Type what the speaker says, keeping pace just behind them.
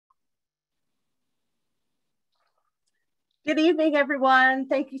Good evening, everyone.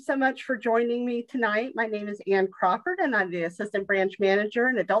 Thank you so much for joining me tonight. My name is Ann Crawford, and I'm the Assistant Branch Manager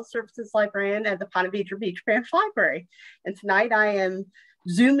and Adult Services Librarian at the Ponte Vedra Beach Branch Library. And tonight I am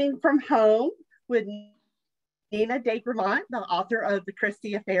Zooming from home with Nina de Gramont, the author of The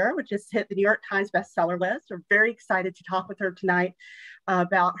Christie Affair, which has hit the New York Times bestseller list. We're very excited to talk with her tonight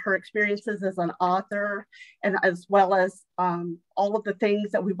about her experiences as an author, and as well as all of the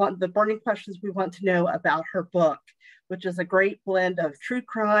things that the burning questions we want to know about her book, which is a great blend of true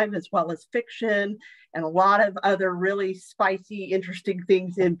crime as well as fiction and a lot of other really spicy, interesting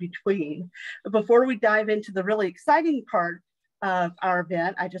things in between. But before we dive into the really exciting part of our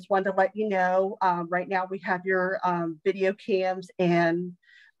event, I just wanted to let you know, right now we have your video cams and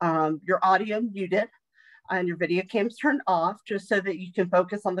your audio muted and your video cams turned off, just so that you can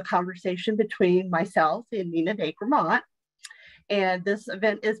focus on the conversation between myself and Nina de Gramont. And this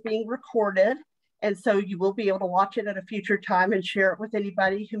event is being recorded, and so you will be able to watch it at a future time and share it with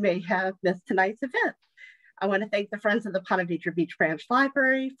anybody who may have missed tonight's event. I want to thank the Friends of the Ponte Vedra Beach Branch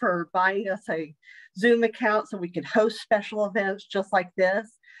Library for buying us a Zoom account so we could host special events just like this.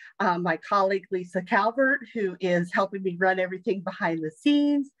 My colleague, Lisa Calvert, who is helping me run everything behind the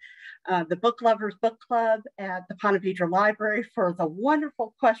scenes. The Book Lovers Book Club at the Ponte Vedra Library for the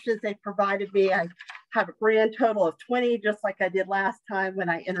wonderful questions they provided me. I have a grand total of 20, just like I did last time when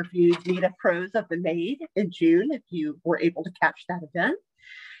I interviewed Nita Prose of The Maid in June, if you were able to catch that event.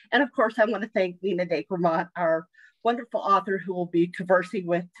 And of course, I want to thank Nina de Gramont, our wonderful author who we'll be conversing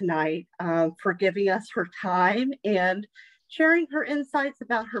with tonight, for giving us her time and sharing her insights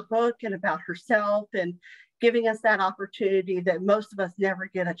about her book and about herself, and giving us that opportunity that most of us never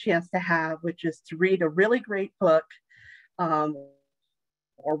get a chance to have, which is to read a really great book,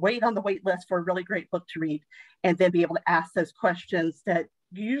 or wait on the wait list for a really great book to read, and then be able to ask those questions that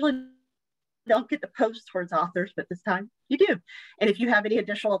you usually don't get to post towards authors, but this time you do. And if you have any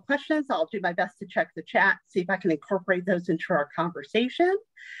additional questions, I'll do my best to check the chat, see if I can incorporate those into our conversation.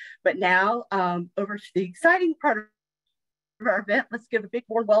 But now over to the exciting part of our event. Let's give a big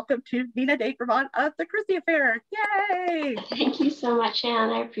warm welcome to Nina de Gramont of The Christie Affair. Yay! Thank you so much, Anne.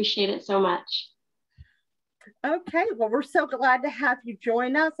 I appreciate it so much. Okay, well, we're so glad to have you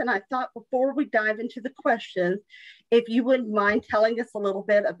join us. And I thought before we dive into the questions, if you wouldn't mind telling us a little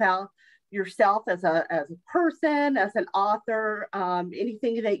bit about yourself as a person, as an author,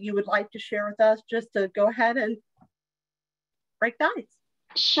 anything that you would like to share with us, just to go ahead and break the ice.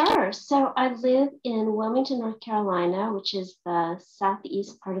 Sure. So I live in Wilmington, North Carolina, which is the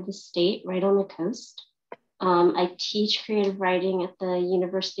southeast part of the state, right on the coast. I teach creative writing at the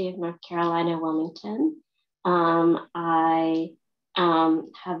University of North Carolina, Wilmington. I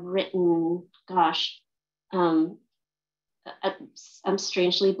have written, I'm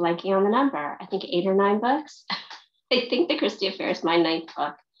strangely blanking on the number. I think 8 or 9 books. I think The Christie Affair is my 9th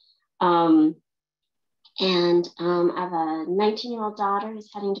book. And I have a 19-year-old daughter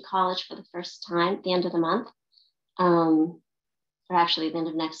who's heading to college for the first time at the end of the month, or actually the end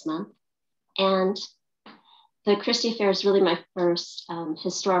of next month. And The Christie Affair is really my first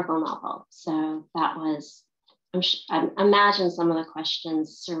historical novel. So that was, I imagine some of the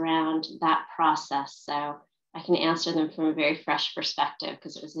questions surround that process. So I can answer them from a very fresh perspective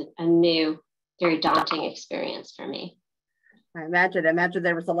because it was a new, very daunting experience for me. I imagine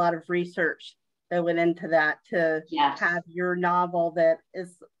there was a lot of research that went into that to have your novel that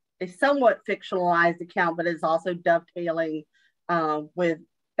is a somewhat fictionalized account, but is also dovetailing with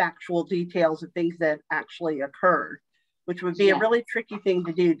factual details of things that actually occurred, which would be a really tricky thing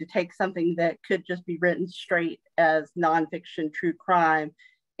to do, to take something that could just be written straight as nonfiction true crime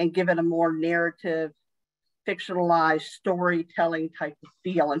and give it a more narrative, fictionalized storytelling type of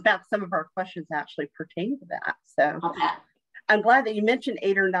feel. In fact, some of our questions actually pertain to that. So I'm glad that you mentioned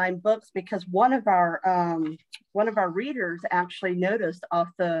 8 or 9 books, because one of our readers actually noticed off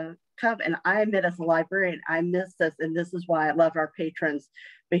the cuff, and I admit as a librarian, I miss this, and this is why I love our patrons,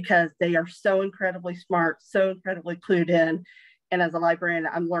 because they are so incredibly smart, so incredibly clued in. And as a librarian,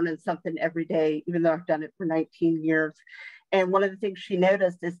 I'm learning something every day, even though I've done it for 19 years. And one of the things she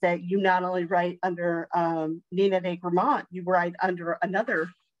noticed is that you not only write under Nina de Gramont, you write under another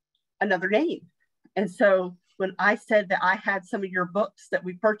name. And so when I said that I had some of your books that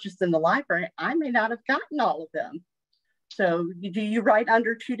we purchased in the library, I may not have gotten all of them. So do you write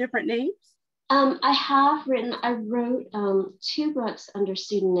under 2 different names? I wrote 2 books under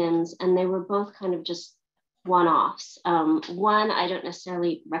pseudonyms, and they were both kind of just one-offs. One I don't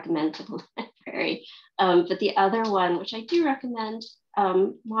necessarily recommend to the library, but the other one, which I do recommend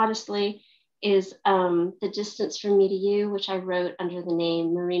modestly, is The Distance from Me to You, which I wrote under the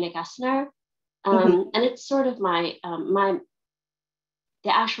name Marina Gessner. And it's sort of the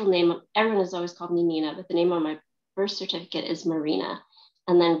actual name, everyone has always called me Nina, but the name on my birth certificate is Marina.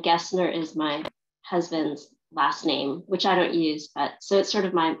 And then Gessner is my husband's last name, which I don't use, but so it's sort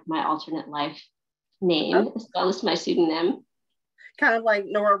of my alternate life name as well as my pseudonym. Kind of like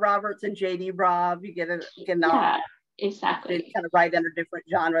Nora Roberts and JD Robb. You get an Yeah, exactly. kind of write under different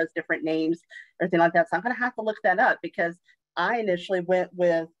genres, different names, everything like that. So I'm going to have to look that up because I initially went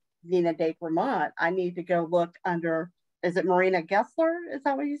with Nina de Gramont. I need to go look under, is it Marina Gessler? Is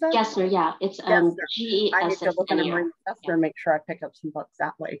that what you said? Gessner, yeah. It's Gessner. I need to go look under Marina Gessler and make sure I pick up some books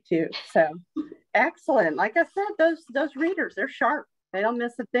that way too. So excellent. Like I said, those readers, they're sharp. They don't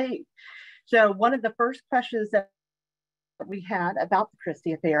miss a thing. So one of the first questions that we had about the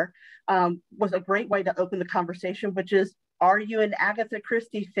Christie Affair was a great way to open the conversation, which is, are you an Agatha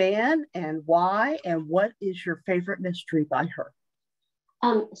Christie fan and why? And what is your favorite mystery by her?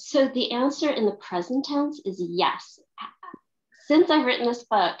 So the answer in the present tense is yes. Since I've written this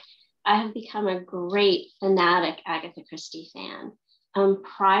book, I have become a great fanatic Agatha Christie fan.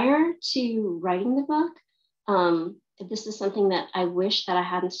 Prior to writing the book, this is something that I wish that I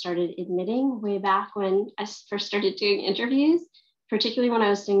hadn't started admitting way back when I first started doing interviews, particularly when I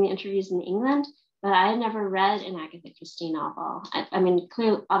was doing the interviews in England, but I had never read an Agatha Christie novel. I mean,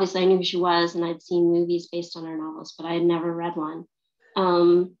 clearly, obviously I knew who she was and I'd seen movies based on her novels, but I had never read one.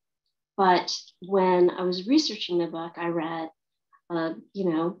 But when I was researching the book, I read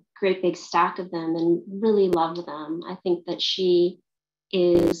great big stack of them and really loved them. I think that she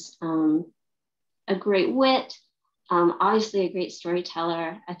is a great wit, obviously a great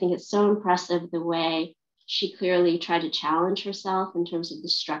storyteller. I think it's so impressive the way she clearly tried to challenge herself in terms of the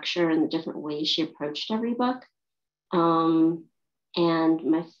structure and the different ways she approached every book. And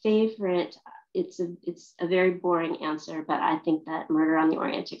my favorite, it's a very boring answer, but I think that Murder on the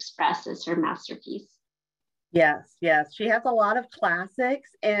Orient Express is her masterpiece. Yes. She has a lot of classics,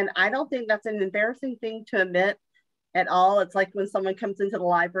 and I don't think that's an embarrassing thing to admit at all. It's like when someone comes into the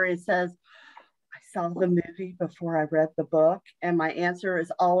library and says, I saw the movie before I read the book. And my answer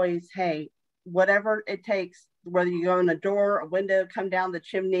is always, hey, whatever it takes, whether you go in a door, a window, come down the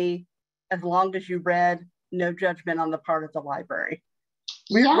chimney, as long as you read, no judgment on the part of the library.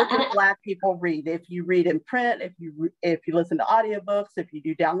 We're just glad people read. If you read in print, if you listen to audiobooks, if you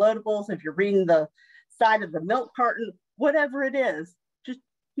do downloadables, if you're reading the side of the milk carton, whatever it is, just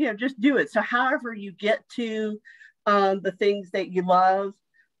do it. So however you get to the things that you love,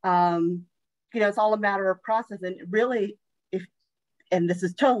 it's all a matter of process. And really, and this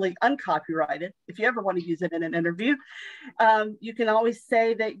is totally uncopyrighted, if you ever want to use it in an interview, you can always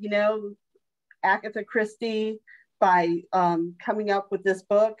say that, Agatha Christie, by coming up with this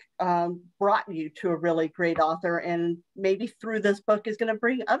book, brought you to a really great author, and maybe through this book is going to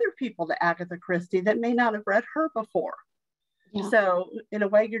bring other people to Agatha Christie that may not have read her before. Yeah. So in a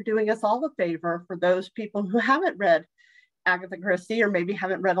way, you're doing us all a favor. For those people who haven't read Agatha Christie or maybe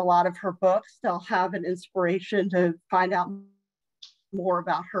haven't read a lot of her books, they'll have an inspiration to find out more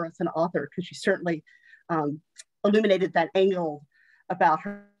about her as an author, because she certainly illuminated that angle about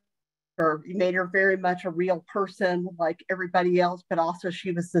her. You made her very much a real person like everybody else, but also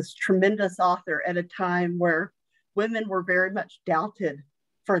she was this tremendous author at a time where women were very much doubted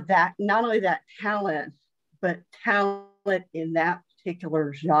for that, not only that talent, but talent in that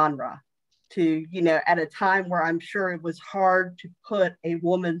particular genre. At a time where I'm sure it was hard to put a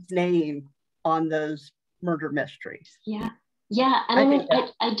woman's name on those murder mysteries. Yeah. And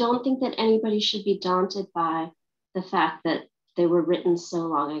I don't think that anybody should be daunted by the fact that they were written so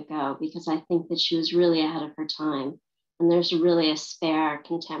long ago, because I think that she was really ahead of her time. And there's really a spare,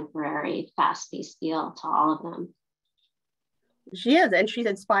 contemporary, fast-paced feel to all of them. She is, and she's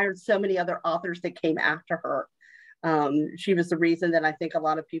inspired so many other authors that came after her. She was the reason that I think a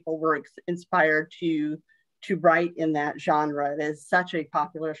lot of people were inspired to write in that genre. It is such a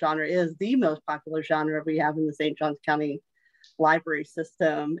popular genre. It is the most popular genre we have in the St. Johns County library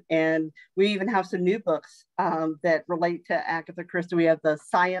system. And we even have some new books that relate to Agatha Christie. We have The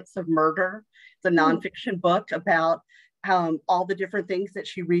Science of Murder. It's a nonfiction book about all the different things that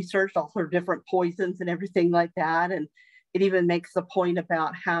she researched, all her different poisons and everything like that. And it even makes the point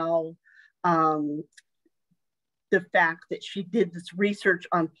about how the fact that she did this research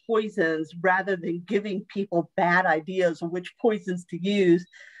on poisons rather than giving people bad ideas of which poisons to use.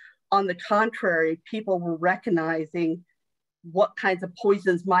 On the contrary, people were recognizing what kinds of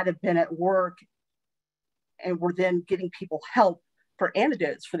poisons might have been at work, and were then getting people help for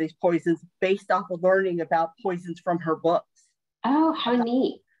antidotes for these poisons based off of learning about poisons from her books. Oh, how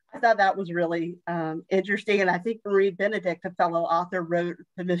neat. I thought that was really interesting. And I think Marie Benedict, a fellow author, wrote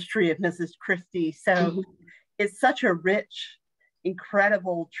The Mystery of Mrs. Christie. So it's such a rich,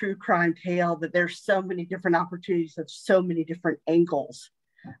 incredible true crime tale that there's so many different opportunities of so many different angles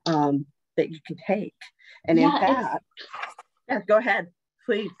that you can take. And in fact, go ahead,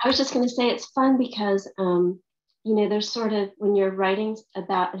 please. I was just going to say it's fun because, you know, there's sort of, when you're writing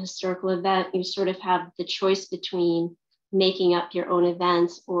about a historical event, you sort of have the choice between making up your own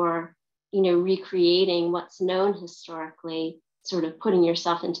events or, you know, recreating what's known historically, sort of putting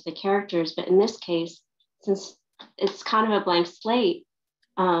yourself into the characters. But in this case, since it's kind of a blank slate,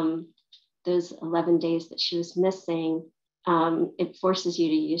 those 11 days that she was missing, it forces you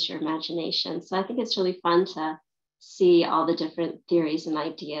to use your imagination. So I think it's really fun to see all the different theories and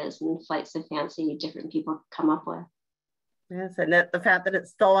ideas and flights of fancy different people come up with. Yes, and the fact that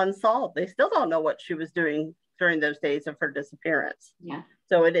it's still unsolved. They still don't know what she was doing during those days of her disappearance. Yeah.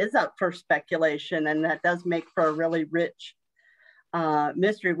 So it is up for speculation, and that does make for a really rich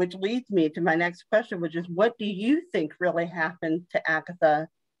mystery, which leads me to my next question, which is, what do you think really happened to Agatha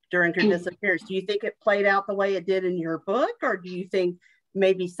during her disappearance? Do you think it played out the way it did in your book, or do you think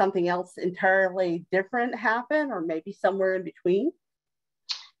maybe something else entirely different happened, or maybe somewhere in between?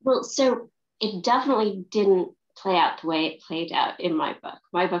 Well, so it definitely didn't play out the way it played out in my book.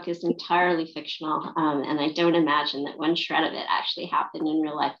 My book is entirely fictional, and I don't imagine that one shred of it actually happened in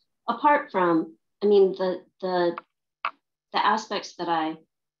real life. Apart from, I mean, the aspects that I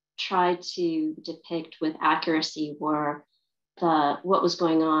tried to depict with accuracy were what was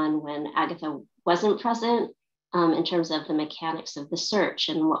going on when Agatha wasn't present, in terms of the mechanics of the search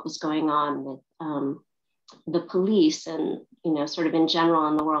and what was going on with the police and, you know, sort of in general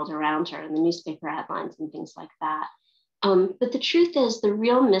in the world around her and the newspaper headlines and things like that. But the truth is, the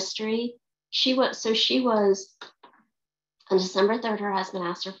real mystery, she was on December 3rd, her husband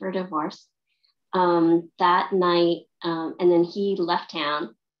asked her for a divorce. That night, and then he left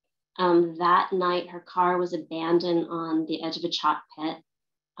town. That night, her car was abandoned on the edge of a chalk pit.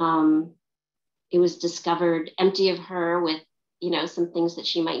 It was discovered empty of her with, you know, some things that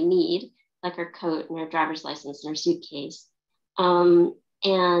she might need, like her coat and her driver's license and her suitcase. And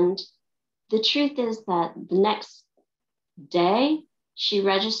the truth is that the next day, she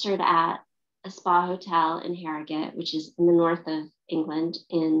registered at a spa hotel in Harrogate, which is in the north of England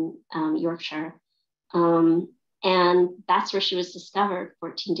in Yorkshire. And that's where she was discovered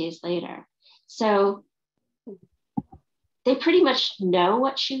 14 days later. So they pretty much know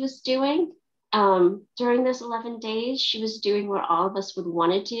what she was doing. During those 11 days, she was doing what all of us would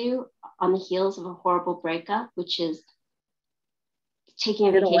want to do on the heels of a horrible breakup, which is taking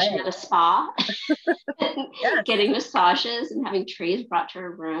a vacation at a spa, getting massages and having trays brought to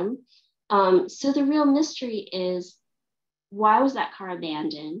her room. So the real mystery is, why was that car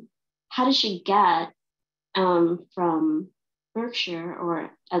abandoned? How did she get from Berkshire, or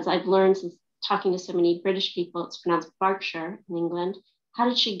as I've learned since talking to so many British people, it's pronounced Berkshire in England. How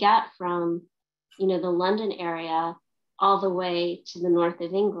did she get from, you know, the London area all the way to the north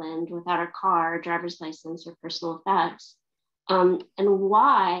of England without her car, driver's license, or personal effects? And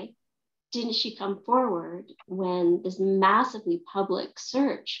why didn't she come forward when this massively public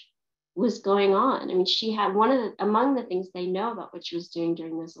search was going on? I mean, she had among the things they know about what she was doing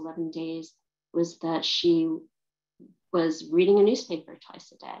during those 11 days was that she was reading a newspaper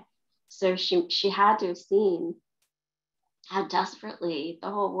twice a day. So she had to have seen how desperately the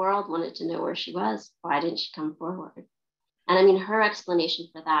whole world wanted to know where she was. Why didn't she come forward? And I mean, her explanation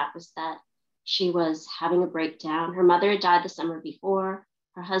for that was that she was having a breakdown. Her mother had died the summer before.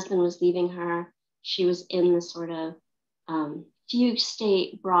 Her husband was leaving her. She was in the sort of fugue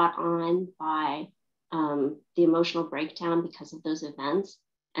state brought on by the emotional breakdown because of those events,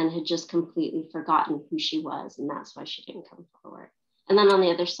 and had just completely forgotten who she was. And that's why she didn't come forward. And then on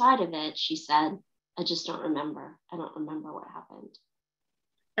the other side of it, she said, I just don't remember. I don't remember what happened.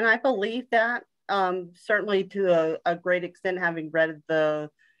 And I believe that, certainly to a great extent, having read the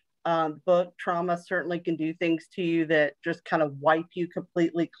book, trauma certainly can do things to you that just kind of wipe you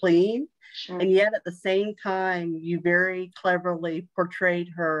completely clean. Sure. And yet at the same time, you very cleverly portrayed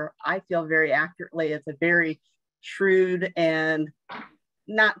her, I feel very accurately, as a very shrewd and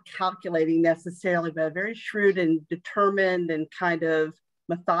not calculating necessarily, but a very shrewd and determined and kind of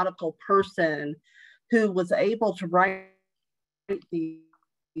methodical person who was able to write these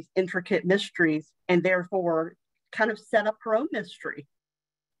intricate mysteries and therefore kind of set up her own mystery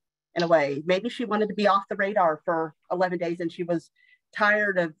in a way. Maybe she wanted to be off the radar for 11 days and she was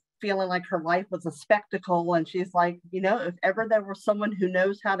tired of feeling like her life was a spectacle. And she's like, you know, if ever there was someone who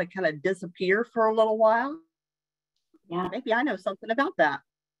knows how to kind of disappear for a little while, maybe I know something about that.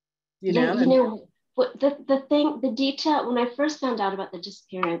 you Yeah, know? you know, what the detail, when I first found out about the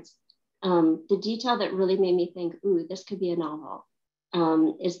disappearance, the detail that really made me think, ooh, this could be a novel,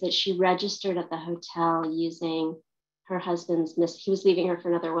 is that she registered at the hotel using her husband's he was leaving her for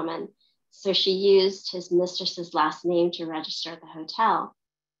another woman. So she used his mistress's last name to register at the hotel.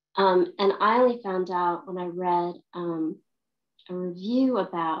 And I only found out when I read a review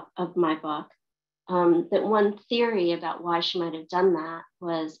of my book, that one theory about why she might have done that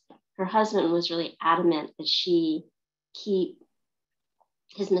was her husband was really adamant that she keep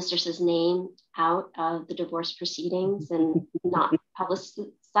his mistress's name out of the divorce proceedings and not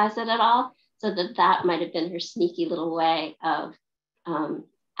publicize it at all. So that might have been her sneaky little way of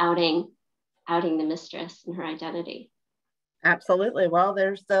outing the mistress and her identity. Absolutely. Well,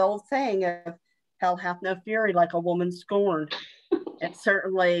 there's the old saying of hell hath no fury like a woman scorned. And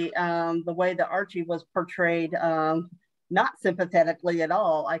certainly the way that Archie was portrayed, not sympathetically at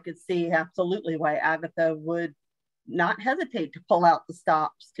all, I could see absolutely why Agatha would not hesitate to pull out the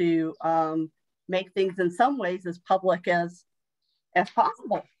stops to make things in some ways as public as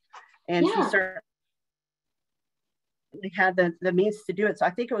possible. And she certainly had the means to do it. So I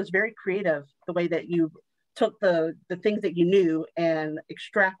think it was very creative the way that you took the things that you knew and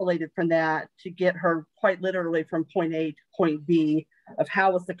extrapolated from that to get her quite literally from point A to point B of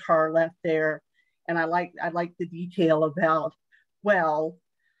how was the car left there. And I like the detail about, well,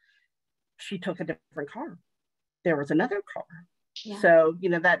 she took a different car. There was another car. Yeah. So, you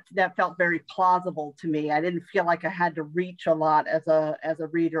know, that felt very plausible to me. I didn't feel like I had to reach a lot as a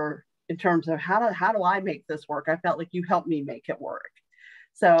reader in terms of how do I make this work? I felt like you helped me make it work.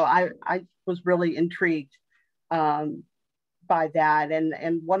 So I was really intrigued by that.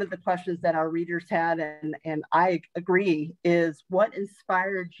 And one of the questions that our readers had, and I agree, is what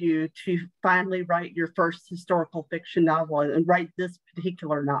inspired you to finally write your first historical fiction novel and write this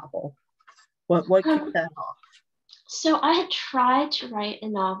particular novel? What kicked that off? So I had tried to write a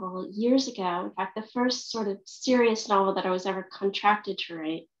novel years ago. In fact, the first sort of serious novel that I was ever contracted to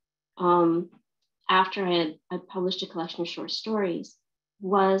write, after I published a collection of short stories,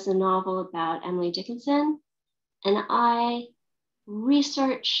 was a novel about Emily Dickinson. And I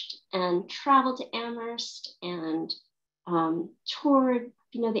researched and traveled to Amherst and toured,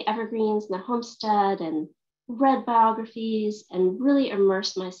 you know, the Evergreens and the Homestead and read biographies and really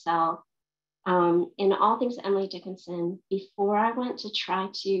immersed myself in all things Emily Dickinson before I went to try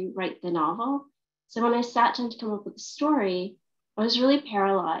to write the novel. So when I sat down to come up with the story, I was really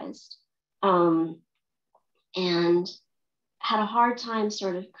paralyzed and had a hard time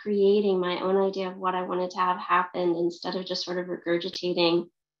sort of creating my own idea of what I wanted to have happen instead of just sort of regurgitating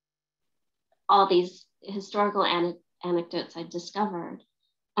all these historical anecdotes I discovered.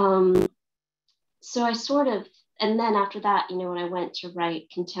 So I sort of, and then after that, you know, when I went to write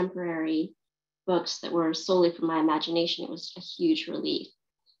contemporary books that were solely from my imagination, it was a huge relief.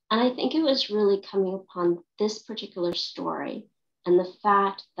 And I think it was really coming upon this particular story and the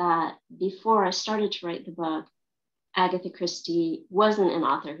fact that before I started to write the book, Agatha Christie wasn't an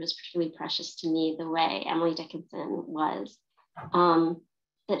author who was particularly precious to me the way Emily Dickinson was.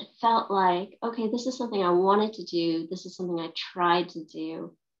 That felt like, okay, this is something I wanted to do. This is something I tried to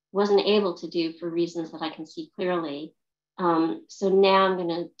do, wasn't able to do for reasons that I can see clearly. So now I'm going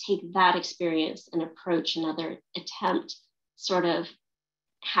to take that experience and approach another attempt, sort of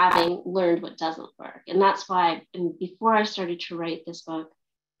having learned what doesn't work. And that's why, and before I started to write this book,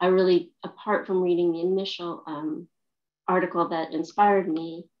 I really, apart from reading the initial article that inspired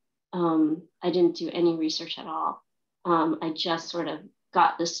me, I didn't do any research at all. I just sort of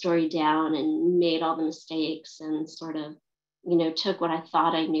got the story down and made all the mistakes and sort of, you know, took what I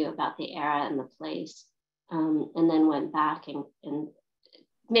thought I knew about the era and the place, and then went back and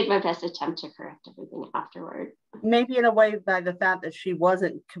made my best attempt to correct everything afterward. Maybe in a way, by the fact that she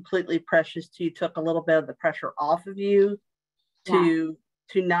wasn't completely precious to you, took a little bit of the pressure off of you to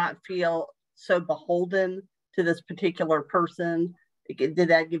not feel so beholden to this particular person. Did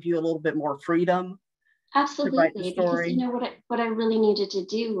that give you a little bit more freedom? Absolutely, because you know what I really needed to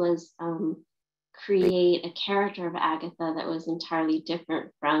do was create a character of Agatha that was entirely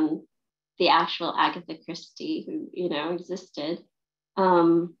different from the actual Agatha Christie who, you know, existed.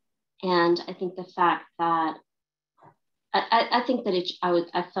 And I think the fact that I think that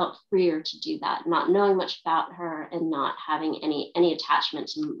I felt freer to do that, not knowing much about her and not having any attachment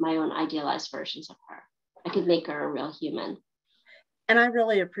to my own idealized versions of her. I could make her a real human. And I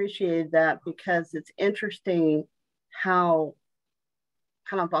really appreciated that because it's interesting how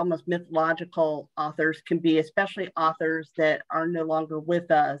kind of almost mythological authors can be, especially authors that are no longer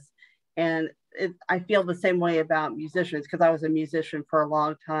with us. And I feel the same way about musicians, because I was a musician for a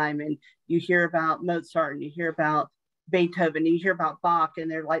long time, and you hear about Mozart and you hear about Beethoven, you hear about Bach, and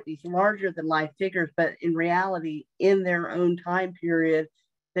they're like these larger than life figures, but in reality, in their own time period,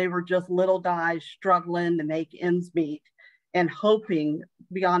 they were just little guys struggling to make ends meet and hoping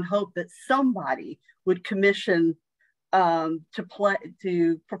beyond hope that somebody would commission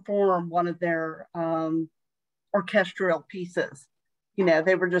to perform one of their orchestral pieces.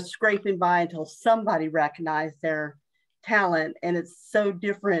 They were just scraping by until somebody recognized their talent. And it's so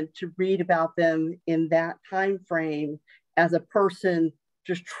different to read about them in that time frame as a person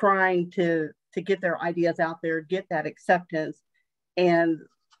just trying to get their ideas out there, get that acceptance, and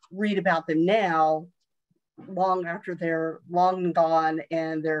read about them now, long after they're long gone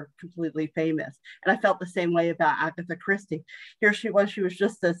and they're completely famous. And I felt the same way about Agatha Christie. Here she was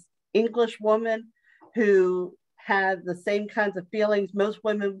just this English woman who had the same kinds of feelings most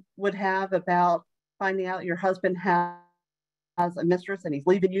women would have about finding out your husband has a mistress and he's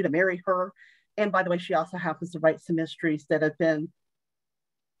leaving you to marry her. And by the way, she also happens to write some mysteries that have been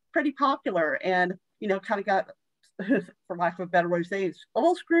pretty popular and, kind of got, for lack of a better way to say, a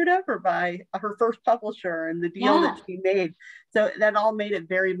little screwed over by her first publisher and the deal that she made. So that all made it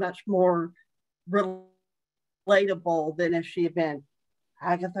very much more relatable than if she had been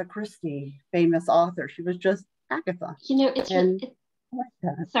Agatha Christie, famous author. She was just Agatha.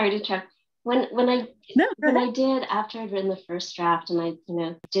 Sorry to interrupt. When I did, after I'd written the first draft and I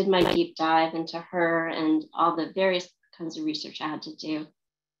did my deep dive into her and all the various kinds of research I had to do,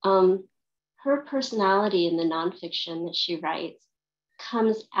 her personality in the nonfiction that she writes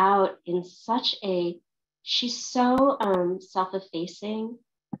comes out in she's so self-effacing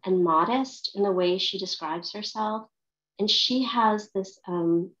and modest in the way she describes herself. And she has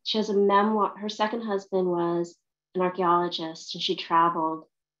a memoir. Her second husband was an archaeologist, and she traveled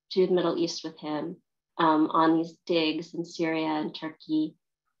to the Middle East with him on these digs in Syria and Turkey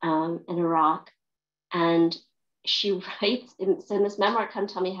and Iraq. And she writes, in this memoir, Come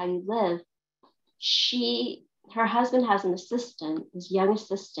Tell Me How You Live, her husband has an assistant, this young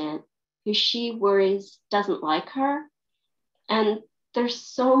assistant, who she worries doesn't like her. And there's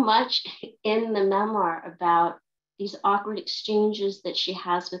so much in the memoir about these awkward exchanges that she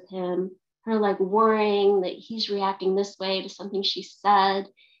has with him, her like worrying that he's reacting this way to something she said.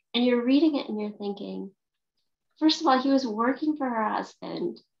 And you're reading it and you're thinking, first of all, he was working for her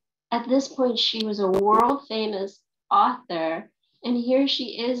husband. At this point, she was a world famous author. And here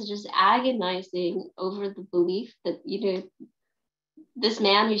she is just agonizing over the belief that, this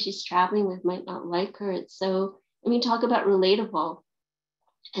man who she's traveling with might not like her. It's so, talk about relatable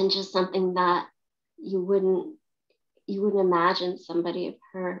and just something that you wouldn't imagine somebody of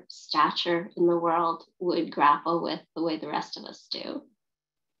her stature in the world would grapple with the way the rest of us do.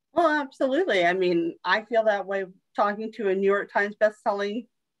 Well, absolutely. I feel that way talking to a New York Times bestselling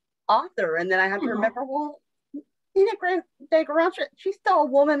author. And then I have to remember, well, Gramont, she's still a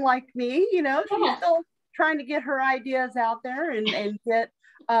woman like me, she's still trying to get her ideas out there and get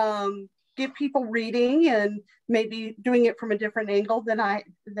people reading and maybe doing it from a different angle than I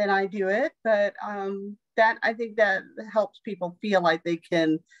do it. But that I think that helps people feel like they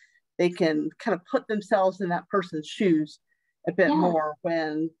can kind of put themselves in that person's shoes a bit more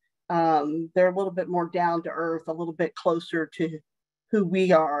when they're a little bit more down to earth, a little bit closer to who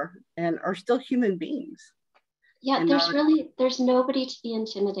we are and are still human beings. Yeah, there's nobody to be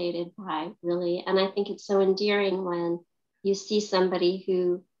intimidated by, really. And I think it's so endearing when you see somebody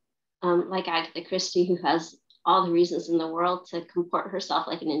who, like Agatha Christie, who has all the reasons in the world to comport herself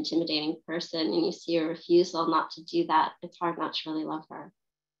like an intimidating person, and you see a refusal not to do that. It's hard not to really love her.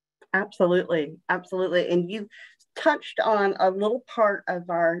 Absolutely. Absolutely. And you touched on a little part of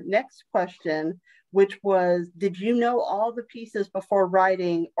our next question, which was, did you know all the pieces before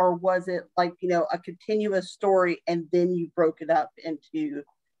writing, or was it like, a continuous story and then you broke it up into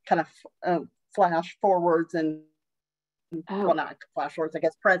kind of flash forwards and, well, not flash forwards, I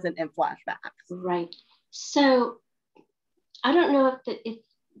guess, present and flashbacks? Right. So I don't know if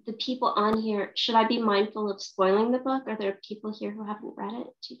the people on here, should I be mindful of spoiling the book? Are there people here who haven't read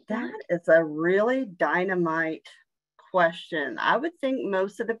it? That is a really dynamite question. I would think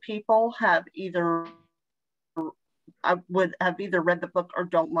most of the people have either read the book or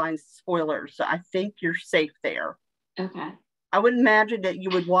don't mind spoilers. So I think you're safe there. Okay. I would imagine that you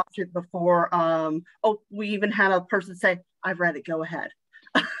would watch it before. We even had a person say, I've read it, go ahead.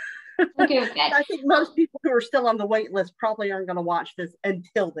 Okay. I think most people who are still on the wait list probably aren't going to watch this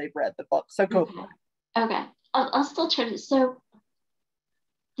until they've read the book. So go for it. Okay. I'll still try to. So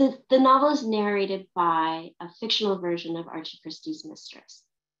the novel is narrated by a fictional version of Archie Christie's mistress.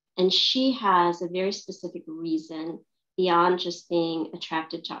 And she has a very specific reason beyond just being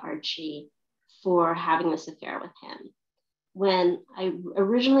attracted to Archie for having this affair with him. When I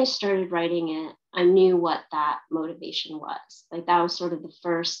originally started writing it, I knew what that motivation was. Like that was sort of the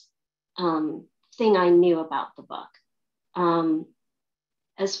first thing I knew about the book.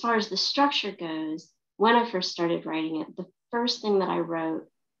 As far as the structure goes, when I first started writing it, the first thing that I wrote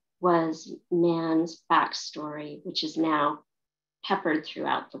was Nan's backstory, which is now peppered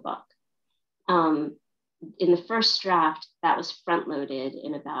throughout the book. In the first draft, that was front loaded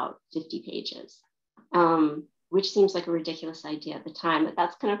in about 50 pages, which seems like a ridiculous idea at the time, but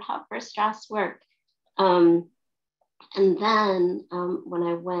that's kind of how first drafts work. And then when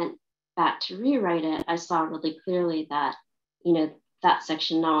I went back to rewrite it, I saw really clearly that, that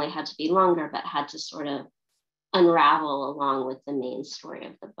section not only had to be longer, but had to sort of unravel along with the main story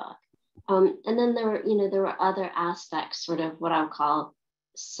of the book. And then there were other aspects, sort of what I'll call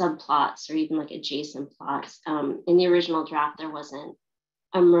subplots or even like adjacent plots. In the original draft, there wasn't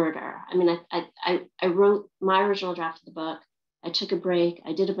a murder. I mean, I wrote my original draft of the book. I took a break.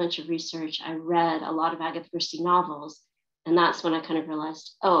 I did a bunch of research. I read a lot of Agatha Christie novels. And that's when I kind of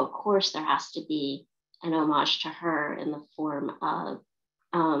realized, oh, of course, there has to be an homage to her in the form of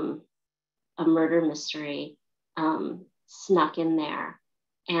a murder mystery snuck in there.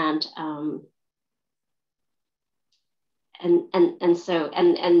 And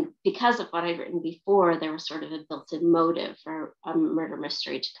because of what I'd written before, there was sort of a built-in motive for a murder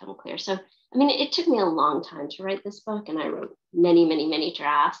mystery to come clear. So, I mean, it took me a long time to write this book, and I wrote many, many, many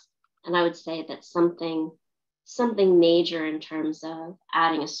drafts. And I would say that something major in terms of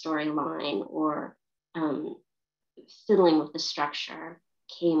adding a storyline or fiddling with the structure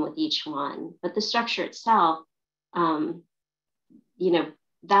came with each one. But the structure itself,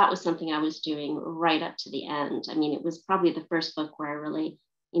 that was something I was doing right up to the end. I mean, it was probably the first book where I really,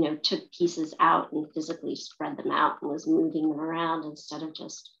 took pieces out and physically spread them out and was moving them around instead of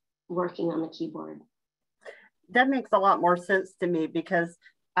just working on the keyboard. That makes a lot more sense to me, because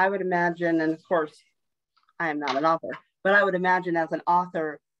I would imagine, and of course, I am not an author, but I would imagine as an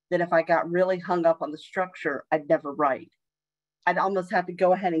author that if I got really hung up on the structure, I'd never write. I'd almost have to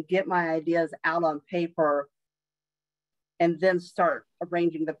go ahead and get my ideas out on paper and then start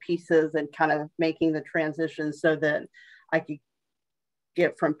arranging the pieces and kind of making the transition so that I could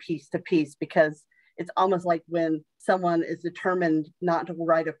get from piece to piece. Because it's almost like when someone is determined not to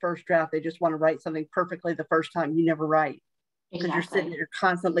write a first draft, they just want to write something perfectly the first time. You never write, because Exactly. you're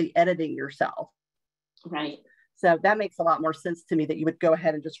constantly editing yourself. Right. So that makes a lot more sense to me, that you would go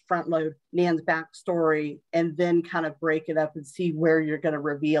ahead and just front load Nan's backstory and then kind of break it up and see where you're going to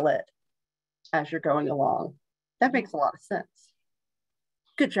reveal it as you're going along. That makes a lot of sense.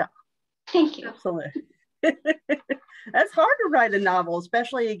 Good job. Thank you. Absolutely. That's hard to write a novel,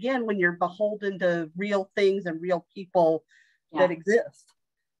 especially again when you're beholden to real things and real people that exist.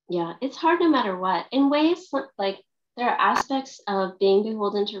 Yeah, it's hard no matter what. In ways, like there are aspects of being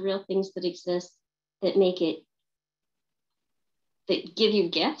beholden to real things that exist that give you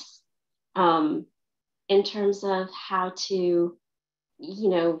gifts in terms of how to,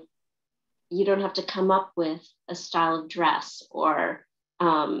 you don't have to come up with a style of dress or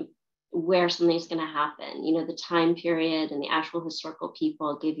where something's going to happen. The time period and the actual historical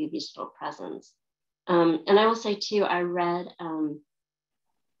people give you these little presents. And I will say too, I read,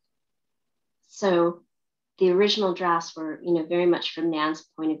 so the original drafts were, very much from Nan's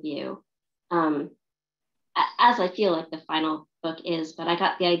point of view, as I feel like the final book is, but I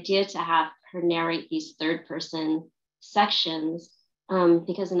got the idea to have her narrate these third person sections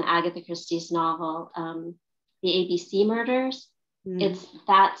because in Agatha Christie's novel, The ABC Murders,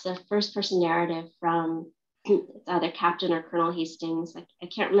 that's a first person narrative from it's either Captain or Colonel Hastings. I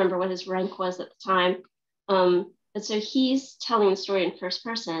can't remember what his rank was at the time. But so he's telling the story in first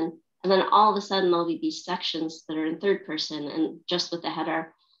person, and then all of a sudden there'll be these sections that are in third person and just with the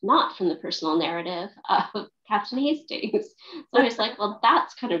header, not from the personal narrative of Captain Hastings. So I was like, well,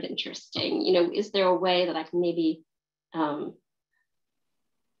 that's kind of interesting. Is there a way that I can maybe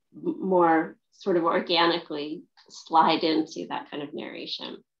more sort of organically slide into that kind of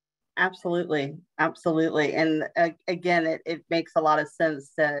narration? Absolutely. And again, it makes a lot of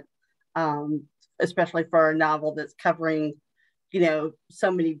sense that, especially for a novel that's covering,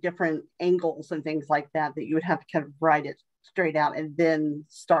 so many different angles and things like that, that you would have to kind of write it straight out and then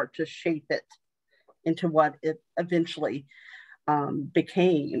start to shape it into what it eventually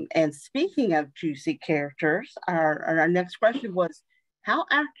became. And speaking of juicy characters, our next question was, how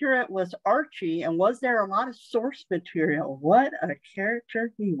accurate was Archie, and was there a lot of source material? What a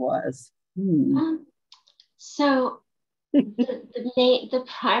character he was. So The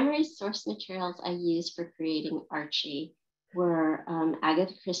primary source materials I used for creating Archie were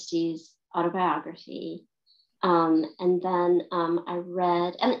Agatha Christie's autobiography. And then I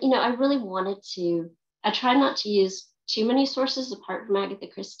read, and I really wanted to, I tried not to use too many sources apart from Agatha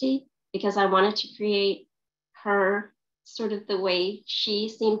Christie because I wanted to create her sort of the way she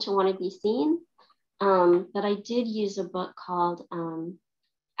seemed to want to be seen. But I did use a book called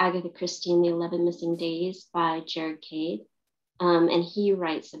Agatha Christie and the 11 Missing Days by Jared Cade. And he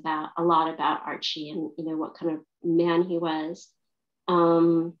writes about a lot about Archie and what kind of man he was.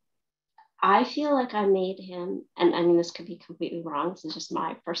 I feel like I made him, and I mean this could be completely wrong, this is just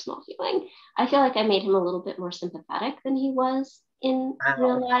my personal feeling. I feel like I made him a little bit more sympathetic than he was in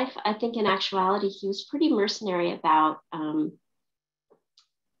real life. I think in actuality he was pretty mercenary about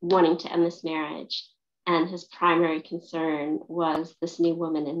wanting to end this marriage, and his primary concern was this new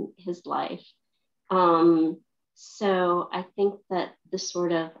woman in his life. So I think that the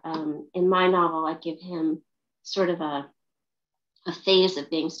sort of, in my novel, I give him sort of a phase of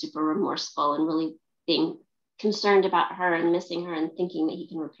being super remorseful and really being concerned about her and missing her and thinking that he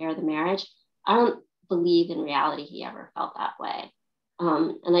can repair the marriage. I don't believe in reality he ever felt that way.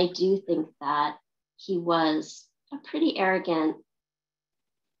 And I do think that he was a pretty arrogant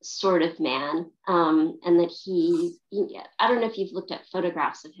sort of man, and that I don't know if you've looked at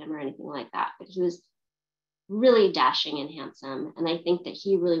photographs of him or anything like that, but he was really dashing and handsome. And I think that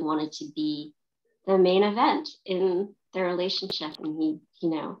he really wanted to be the main event in their relationship. And he,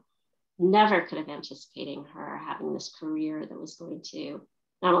 never could have anticipated her having this career that was going to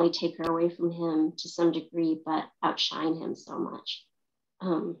not only take her away from him to some degree, but outshine him so much.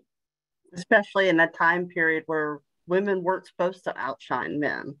 Especially in a time period where women weren't supposed to outshine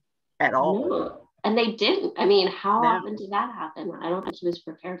men at all. No. And they didn't. I mean, how often did that happen? I don't think he was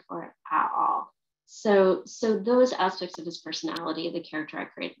prepared for it at all. So those aspects of his personality, the character I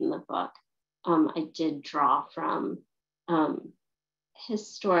created in the book, I did draw from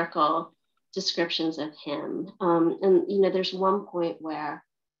historical descriptions of him. And there's one point where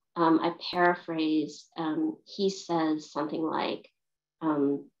I paraphrase, he says something like,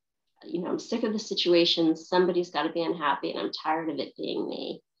 I'm sick of the situation. Somebody's got to be unhappy, and I'm tired of it being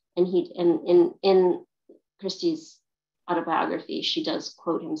me. And in Christie's autobiography, she does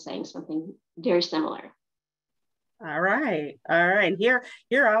quote him saying something very similar. All right.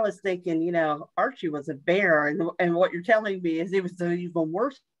 Here I was thinking, Archie was a bear, and what you're telling me is he was an even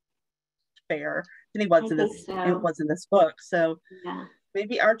worse bear than he was in this book. So yeah.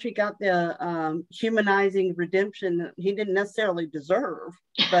 Maybe Archie got the humanizing redemption he didn't necessarily deserve,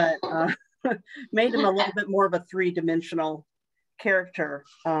 but made him a little bit more of a three-dimensional character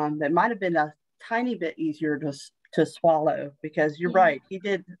that might have been a tiny bit easier to swallow, because you're right, he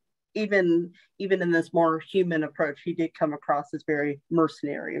did, even in this more human approach, he did come across as very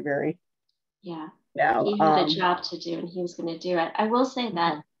mercenary, very he had a job to do and he was going to do it. I will say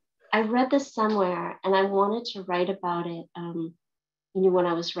that I read this somewhere and I wanted to write about it when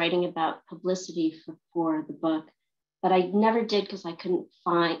I was writing about publicity for the book, but I never did because I couldn't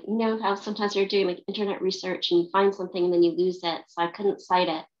find, how sometimes you're doing like internet research and you find something and then you lose it, so I couldn't cite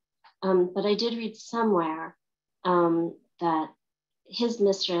it. But I did read somewhere that his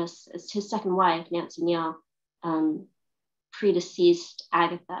mistress, his second wife, Nancy Neal, predeceased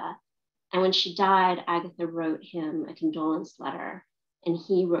Agatha. And when she died, Agatha wrote him a condolence letter. And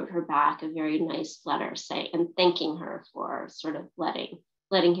he wrote her back a very nice letter and thanking her for sort of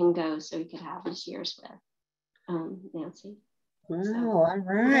letting him go so he could have his years with Nancy. Wow, so, all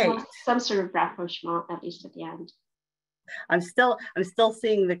right. Some sort of rapprochement, at least at the end. I'm still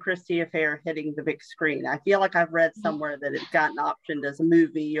seeing the Christie Affair hitting the big screen. I feel like I've read somewhere that it's gotten optioned as a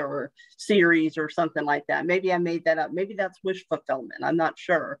movie or series or something like that. Maybe I made that up. Maybe that's wish fulfillment. I'm not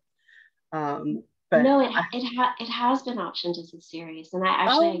sure. But no, it has been optioned as a series, and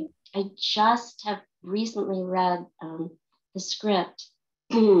I just have recently read the script,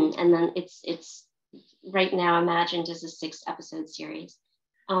 and then it's right now imagined as a 6-episode series.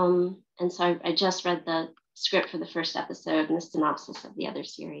 And so I just read the script for the first episode and the synopsis of the other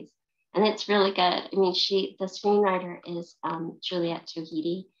series, and it's really good. I mean, the screenwriter is Juliette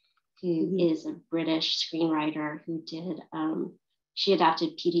Tohidi, who is a British screenwriter who did. She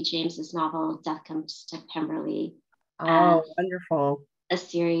adapted P.D. James's novel Death Comes to Pemberley. Oh, wonderful. A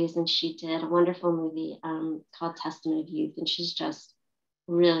series, and she did a wonderful movie called Testament of Youth, and she's just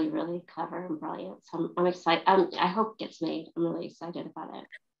really, really clever and brilliant. So I'm excited. I hope it gets made. I'm really excited about it.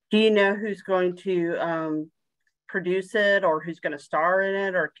 Do you know who's going to produce it or who's going to star in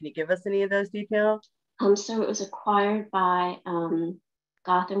it, or can you give us any of those details? So it was acquired by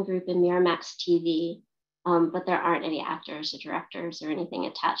Gotham Group and Miramax TV. but there aren't any actors or directors or anything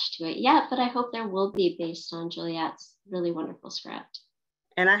attached to it yet, but I hope there will be, based on Juliet's really wonderful script.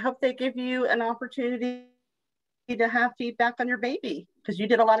 And I hope they give you an opportunity to have feedback on your baby, because you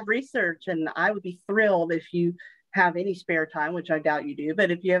did a lot of research, and I would be thrilled if you have any spare time, which I doubt you do,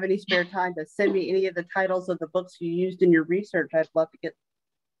 but if you have any spare time to send me any of the titles of the books you used in your research, I'd love to get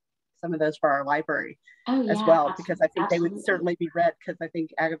some of those for our library as well, because I think they would certainly be read, because I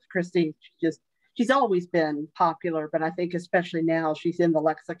think Agatha Christie, she's always been popular, but I think especially now she's in the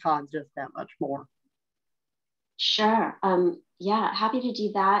lexicon just that much more. Sure. Yeah, happy to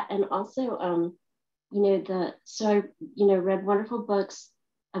do that. And also, I read wonderful books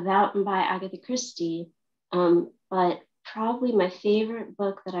about and by Agatha Christie, but probably my favorite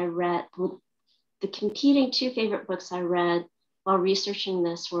book that I read, the competing two favorite books I read while researching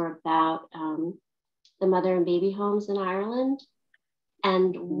this were about the mother and baby homes in Ireland.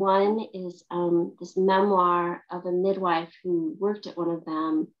 And one is this memoir of a midwife who worked at one of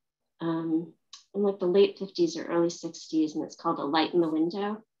them in like the late 50s or early 60s, and it's called A Light in the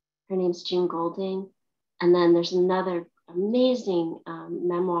Window. Her name's Jean Golding. And then there's another amazing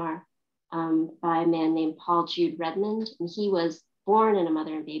memoir by a man named Paul Jude Redmond, and he was born in a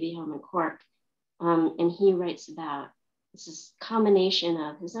mother and baby home in Cork. And he writes about this combination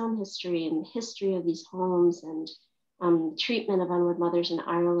of his own history and the history of these homes and treatment of unwed mothers in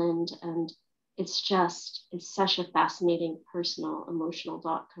Ireland. And it's such a fascinating, personal, emotional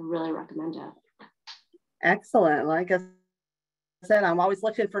doc. I really recommend it. Excellent. Like I said, I'm always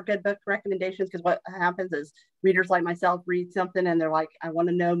looking for good book recommendations, because what happens is readers like myself read something and they're like, I want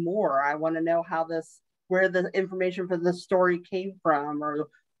to know more. I want to know where the information for the story came from, or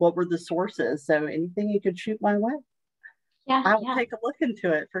what were the sources. So anything you could shoot my way. Yeah, I will take a look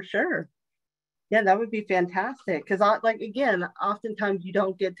into it for sure. Yeah, that would be fantastic. Because again, oftentimes you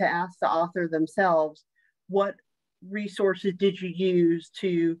don't get to ask the author themselves, what resources did you use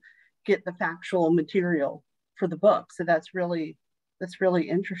to get the factual material for the book? So that's really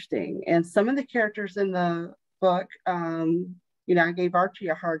interesting. And some of the characters in the book, I gave Archie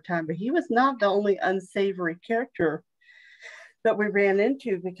a hard time, but he was not the only unsavory character that we ran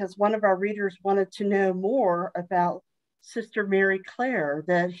into, because one of our readers wanted to know more about Sister Mary Clare,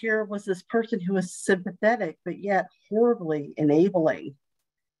 that here was this person who was sympathetic, but yet horribly enabling,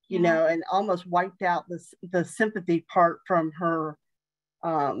 and almost wiped out the sympathy part from her,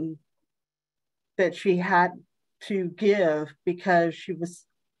 that she had to give, because she was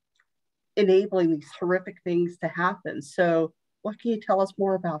enabling these horrific things to happen. So what can you tell us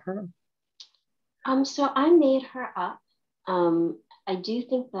more about her? So I made her up. I do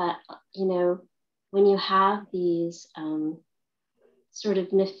think that, when you have these sort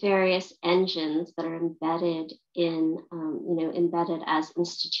of nefarious engines that are embedded as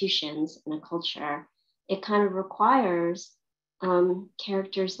institutions in a culture, it kind of requires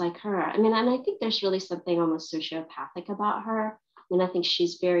characters like her. I mean, and I think there's really something almost sociopathic about her. I mean, I think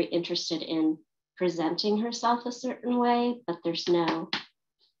she's very interested in presenting herself a certain way, but there's no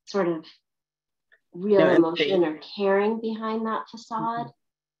sort of real emotion or caring behind that facade.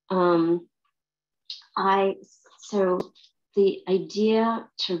 So the idea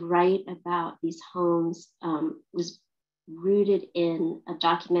to write about these homes was rooted in a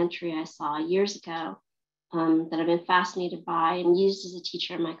documentary I saw years ago that I've been fascinated by and used as a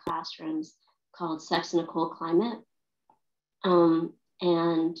teacher in my classrooms, called Sex in a Cold Climate.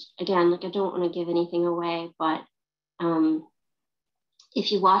 And again, I don't want to give anything away, but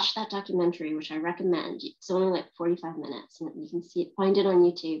if you watch that documentary, which I recommend, it's only like 45 minutes, and you can find it on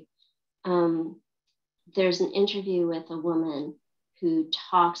YouTube. There's an interview with a woman who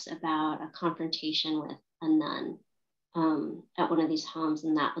talks about a confrontation with a nun at one of these homes,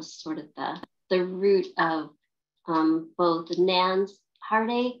 and that was sort of the root of both Nan's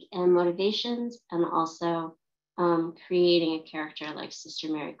heartache and motivations, and also creating a character like Sister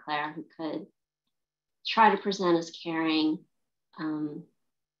Mary Clare, who could try to present as caring,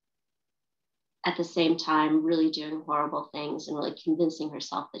 at the same time really doing horrible things and really convincing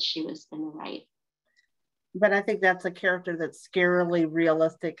herself that she was in the right. But I think that's a character that's scarily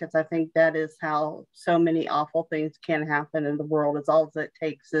realistic, because I think that is how so many awful things can happen in the world. It's all it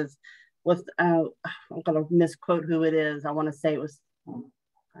takes is, I'm going to misquote who it is. I want to say it was,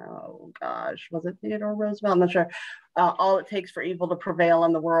 oh gosh, was it Theodore Roosevelt? I'm not sure. All it takes for evil to prevail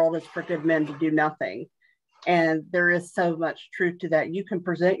in the world is for good men to do nothing. And there is so much truth to that. You can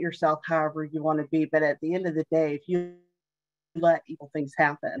present yourself however you want to be, but at the end of the day, if you let evil things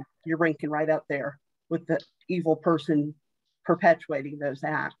happen, you're ranking right up there with the evil person perpetuating those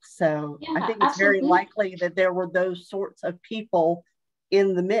acts. So yeah, I think it's absolutely very likely that there were those sorts of people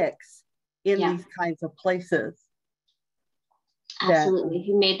in the mix in these kinds of places. Absolutely.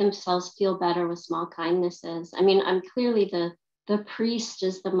 Who made themselves feel better with small kindnesses. I mean, I'm clearly the priest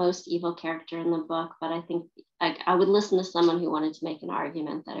is the most evil character in the book, but I think I would listen to someone who wanted to make an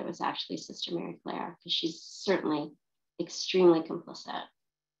argument that it was actually Sister Mary Clare, because she's certainly extremely complicit.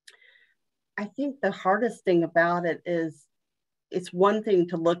 I think the hardest thing about it is it's one thing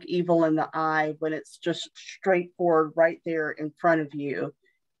to look evil in the eye when it's just straightforward right there in front of you.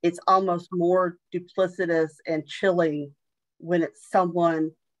 It's almost more duplicitous and chilling when it's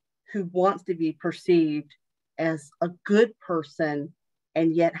someone who wants to be perceived as a good person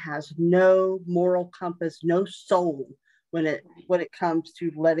and yet has no moral compass, no soul when it comes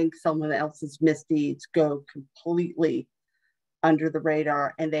to letting someone else's misdeeds go completely under the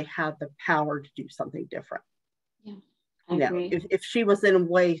radar, and they have the power to do something different. Yeah, I agree. If she was in a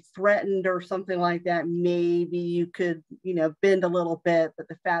way threatened or something like that, maybe you could, bend a little bit, but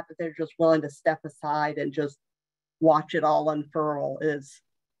the fact that they're just willing to step aside and just watch it all unfurl is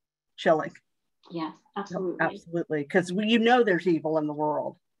chilling. Yes, absolutely. Absolutely. Because there's evil in the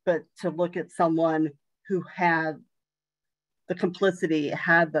world, but to look at someone who had the complicity,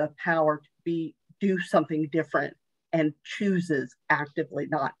 had the power to do something different and chooses actively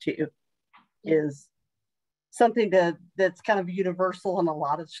not to, is something that's kind of universal in a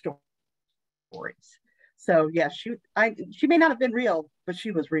lot of stories. So yeah, she may not have been real, but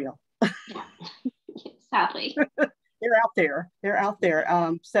she was real. Yeah. Sadly. They're out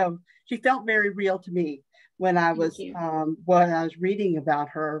there. So she felt very real to me when I was reading about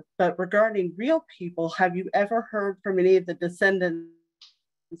her. But regarding real people, have you ever heard from any of the descendants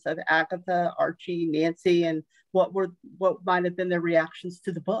of Agatha, Archie, Nancy, and what might have been their reactions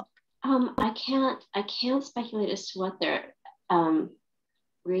to the book? I can't speculate as to what their I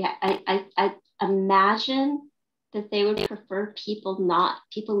imagine that they would prefer people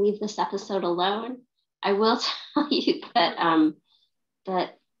leave this episode alone. I will tell you that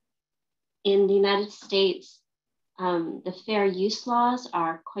that in the United States, the fair use laws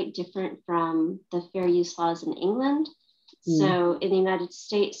are quite different from the fair use laws in England. Mm. So in the United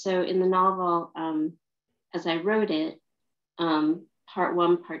States, in the novel, as I wrote it, part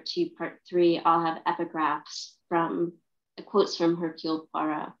 1, part 2, part 3 all have epigraphs from quotes from Hercule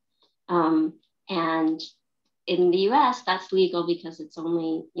Poirot. And in the US, that's legal because it's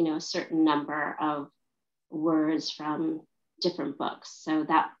only, a certain number of words from different books. So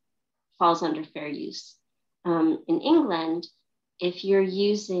that falls under fair use. In England, if you're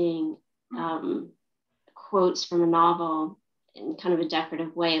using quotes from a novel in kind of a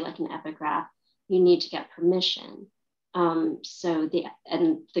decorative way, like an epigraph, you need to get permission. So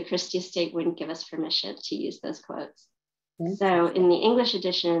the Christie estate wouldn't give us permission to use those quotes. So in the English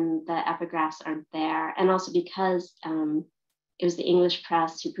edition, the epigraphs aren't there. And also because it was the English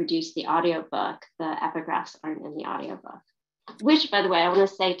press who produced the audiobook, the epigraphs aren't in the audiobook. Which, by the way, I want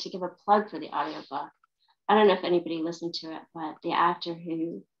to say, to give a plug for the audiobook, I don't know if anybody listened to it, but the actor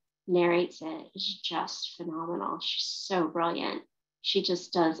who narrates it is just phenomenal. She's so brilliant. She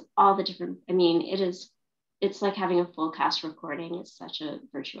just does all the different, it's like having a full cast recording. It's such a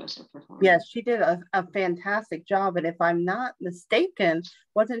virtuoso performance. Yes, she did a fantastic job. And if I'm not mistaken,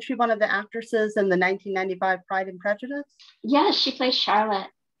 wasn't she one of the actresses in the 1995 Pride and Prejudice? Yes, she plays Charlotte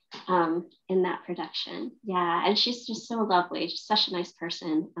in that production. Yeah, and she's just so lovely. She's such a nice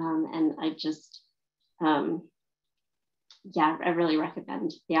person. And I just, I really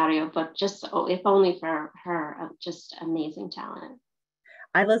recommend the audiobook, just if only for her, just amazing talent.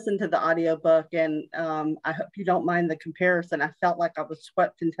 I listened to the audiobook, and I hope you don't mind the comparison. I felt like I was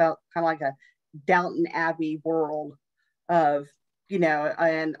swept into kind of like a Downton Abbey world of,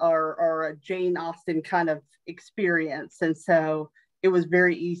 or a Jane Austen kind of experience. And so it was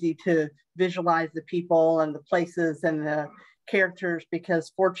very easy to visualize the people and the places and the characters,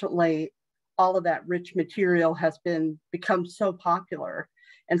 because fortunately, all of that rich material has become so popular.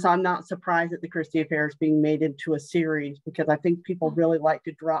 And so I'm not surprised that the Christie Affair is being made into a series, because I think people really like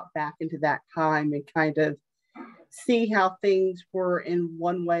to drop back into that time and kind of see how things were in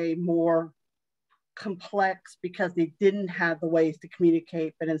one way more complex because they didn't have the ways to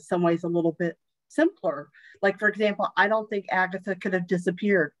communicate, but in some ways a little bit simpler. Like, for example, I don't think Agatha could have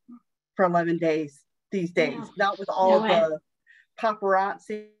disappeared for 11 days these days, not with all the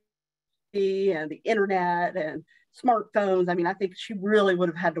paparazzi and the internet and smartphones. I think she really would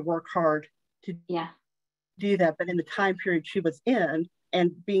have had to work hard to do that. But in the time period she was in,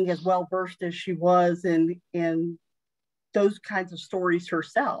 and being as well versed as she was in those kinds of stories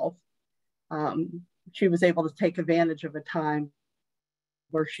herself, she was able to take advantage of a time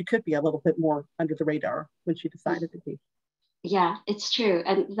where she could be a little bit more under the radar when she decided to be. Yeah, it's true.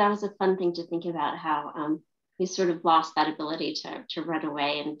 And that was a fun thing to think about, how we sort of lost that ability to run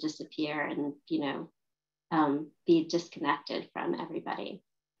away and disappear and, be disconnected from everybody.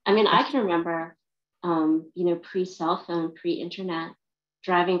 I mean, I can remember, pre-cell phone, pre-internet,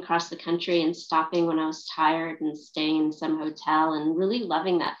 driving across the country and stopping when I was tired and staying in some hotel and really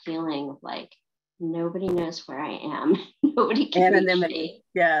loving that feeling of like, nobody knows where I am. Nobody can reach me.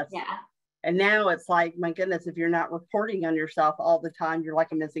 Yes. Yeah. And now it's like, my goodness, if you're not reporting on yourself all the time, you're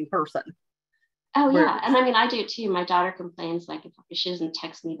like a missing person. Oh, yeah. And I mean, I do too. My daughter complains, like, if she doesn't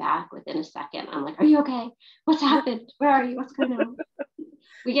text me back within a second, I'm like, are you okay? What's happened? Where are you? What's going on?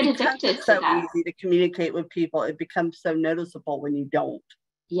 We get addicted to that. It's so easy to communicate with people. It becomes so noticeable when you don't.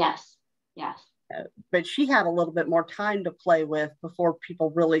 Yes. Yes. But she had a little bit more time to play with before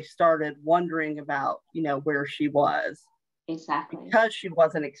people really started wondering about, where she was. Exactly. Because she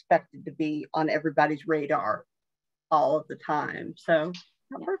wasn't expected to be on everybody's radar all of the time. So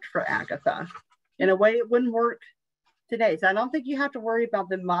that worked for Agatha. In a way, it wouldn't work today. So I don't think you have to worry about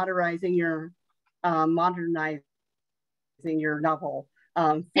them modernizing your novel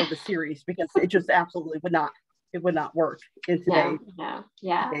for the series, because it just absolutely would not work in today's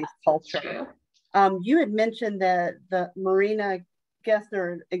culture. You had mentioned that the Marina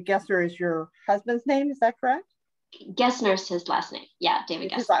Gessner is your husband's name, is that correct? Gessner's his last name. Yeah,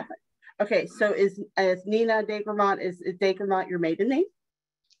 David Gessner. Okay, so is Nina de Gramont, is de Gramont your maiden name?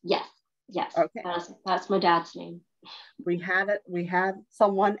 Yes. Okay. That's my dad's name. We had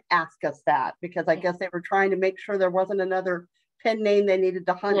someone ask us that, because I guess they were trying to make sure there wasn't another pen name they needed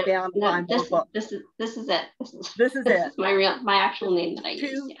to hunt down. This is it. This is my actual name that I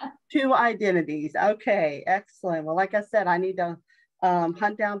use. Yeah. Two identities. Okay, excellent. Well, like I said, I need to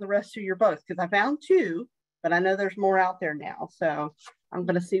hunt down the rest of your books, because I found two, but I know there's more out there now. So I'm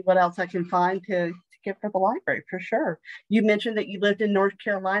going to see what else I can find to get for the library, for sure. You mentioned that you lived in North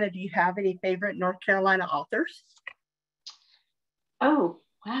Carolina. Do you have any favorite North Carolina authors? Oh,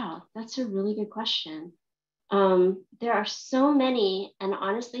 wow. That's a really good question. There are so many. And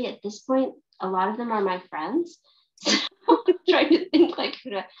honestly, at this point, a lot of them are my friends. So I'm trying to think like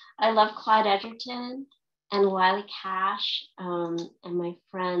I love Clyde Edgerton and Wiley Cash, and my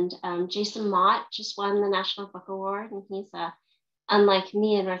friend Jason Mott just won the National Book Award, and he's unlike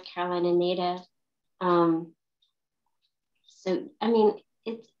me, a North Carolina native. So I mean,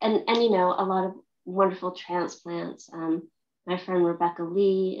 it's and a lot of wonderful transplants. My friend Rebecca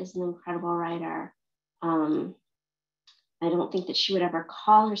Lee is an incredible writer. I don't think that she would ever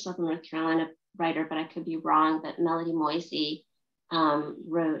call herself a North Carolina writer, but I could be wrong. But Melody Moisey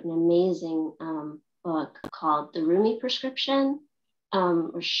wrote an amazing book called The Rumi Prescription,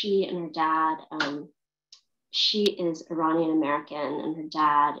 where she and her dad, she is Iranian American and her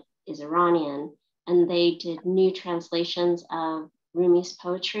dad is Iranian, and they did new translations of Rumi's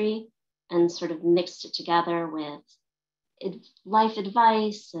poetry and sort of mixed it together with life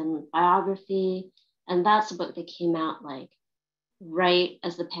advice and biography. And that's a book that came out like right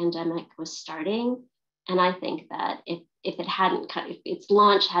as the pandemic was starting. And I think that if its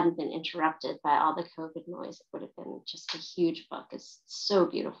launch hadn't been interrupted by all the COVID noise, it would have been just a huge book. It's so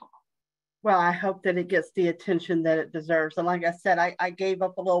beautiful. Well, I hope that it gets the attention that it deserves. And like I said, I gave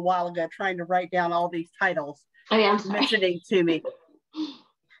up a little while ago trying to write down all these titles. Oh, yeah, I'm sorry. Mentioning to me.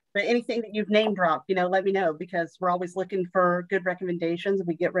 But anything that you've name dropped, let me know, because we're always looking for good recommendations.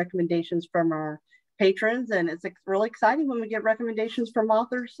 We get recommendations from our patrons, and it's really exciting when we get recommendations from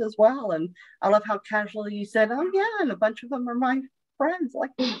authors as well. And I love how casually you said, oh yeah, and a bunch of them are my friends.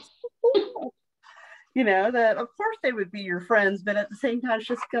 Like, that's so cool. That of course they would be your friends, but at the same time, it's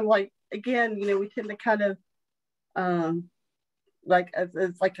just kind of like, again, we tend to kind of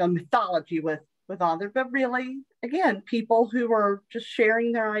it's like a mythology with authors, but really, again, people who are just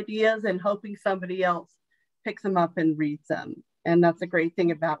sharing their ideas and hoping somebody else picks them up and reads them. And that's a great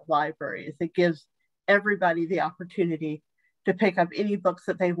thing about libraries. It gives everybody the opportunity to pick up any books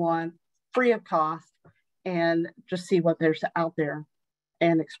that they want, free of cost, and just see what there's out there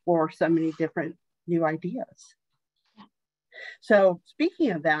and explore so many different new ideas. So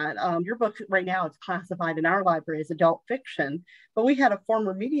speaking of that, your book right now is classified in our library as adult fiction, but we had a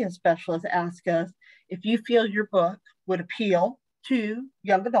former media specialist ask us if you feel your book would appeal to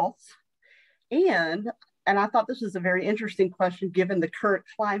young adults. And I thought this was a very interesting question given the current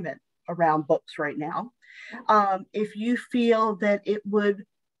climate around books right now. If you feel that it would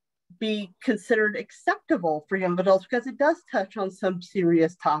be considered acceptable for young adults, because it does touch on some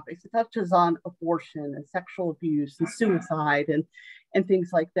serious topics. It touches on abortion and sexual abuse and suicide and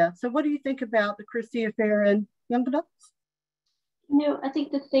things like that. So what do you think about the Christie Affair and young adults? I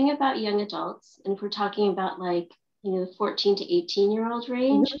think the thing about young adults, and if we're talking about like the 14 to 18-year-old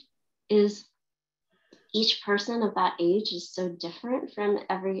range is, each person of that age is so different from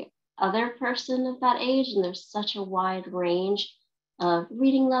every other person of that age. And there's such a wide range of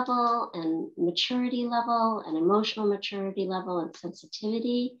reading level and maturity level and emotional maturity level and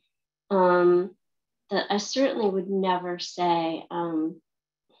sensitivity, that I certainly would never say,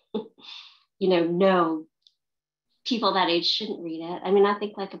 no, people that age shouldn't read it. I mean, I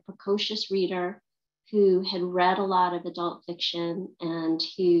think like a precocious reader who had read a lot of adult fiction and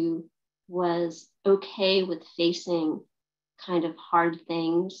who was okay with facing kind of hard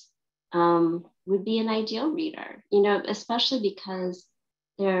things would be an ideal reader, especially because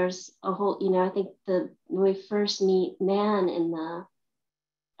there's a whole, I think when we first meet Nan in the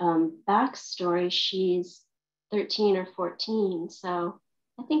backstory, she's 13 or 14. So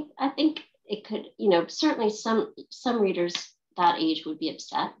I think it could, certainly some readers that age would be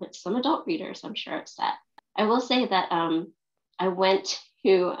upset, but some adult readers, I'm sure, upset. I will say that I went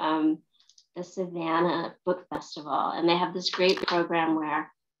to the Savannah Book Festival, and they have this great program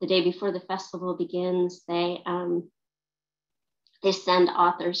where the day before the festival begins, they send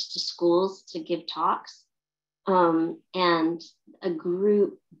authors to schools to give talks. And a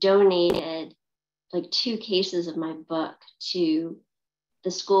group donated like 2 cases of my book to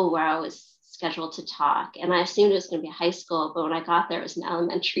the school where I was scheduled to talk. And I assumed it was going to be a high school, but when I got there, it was an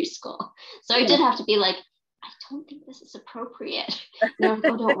elementary school. So I did have to be like, I don't think this is appropriate. No,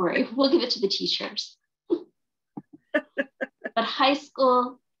 don't worry. We'll give it to the teachers. But high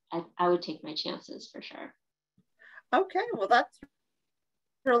school, I would take my chances for sure. Okay, well, that's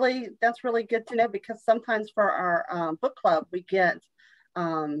really good to know, because sometimes for our book club, we get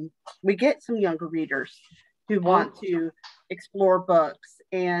some younger readers who want to explore books,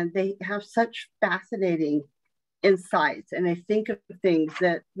 and they have such fascinating insights, and they think of things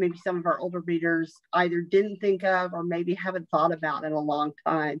that maybe some of our older readers either didn't think of or maybe haven't thought about in a long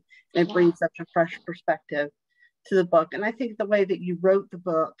time. And it brings such a fresh perspective to the book. And I think the way that you wrote the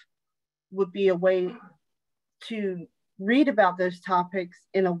book would be a way to read about those topics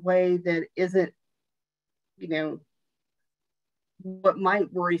in a way that isn't, what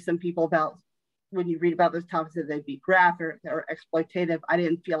might worry some people about when you read about those topics, that they'd be graphic or exploitative. I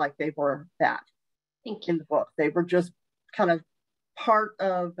didn't feel like they were that in the book. They were just kind of part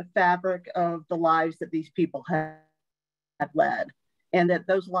of the fabric of the lives that these people had led, and that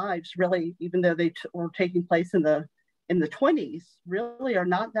those lives really, even though they were taking place in the 20s, really are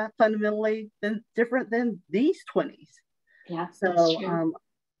not that fundamentally different than these 20s. Yeah. So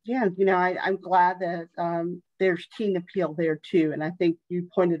I'm glad that there's teen appeal there too. And I think you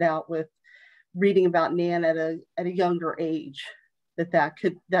pointed out with reading about Nan at a younger age, that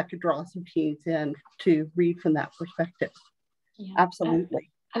could draw some teens in to read from that perspective. Yeah.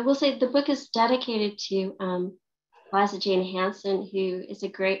 Absolutely. I will say the book is dedicated to Liza Jane Hansen, who is a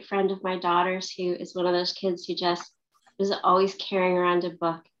great friend of my daughter's, who is one of those kids who just was always carrying around a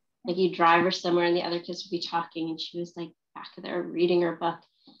book. Like you drive her somewhere and the other kids would be talking, and she was like back there reading her book.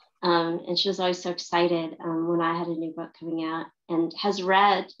 And she was always so excited when I had a new book coming out, and has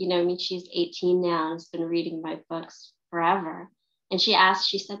read, she's 18 now and has been reading my books forever. And she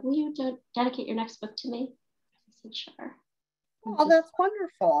said, will you dedicate your next book to me? I said, sure. Oh, that's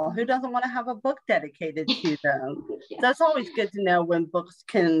wonderful. Who doesn't want to have a book dedicated to them? Yeah. That's always good to know when books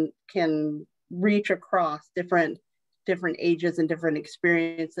can reach across different ages and different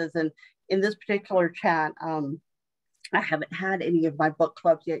experiences. And in this particular chat, I haven't had any of my book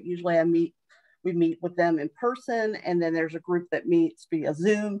clubs yet. Usually we meet with them in person, and then there's a group that meets via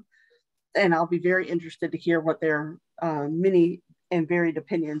Zoom. And I'll be very interested to hear what their many and varied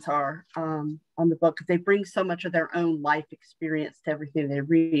opinions are on the book. They bring so much of their own life experience to everything they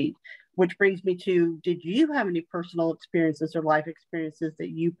read, which brings me to, did you have any personal experiences or life experiences that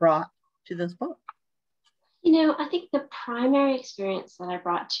you brought to this book? I think the primary experience that I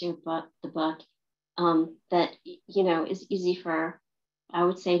brought to the book that, is easy for, I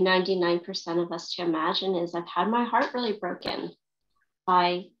would say 99% of us to imagine, is I've had my heart really broken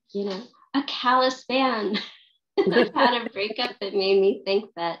by, a callous man. I've had a breakup that made me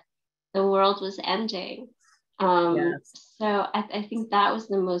think that the world was ending. Yes. So I think that was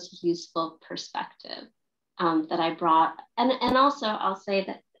the most useful perspective that I brought. And also I'll say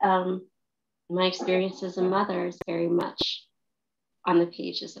that my experience as a mother is very much on the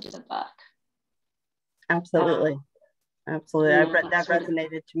pages of the book. Absolutely. Absolutely. That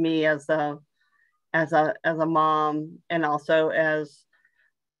resonated to me as a mom, and also as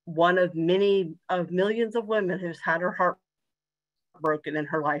one of millions of women who's had her heart broken in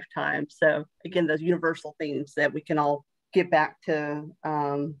her lifetime. So again, those universal themes that we can all get back to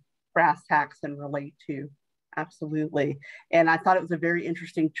brass tacks and relate to. Absolutely. And I thought it was a very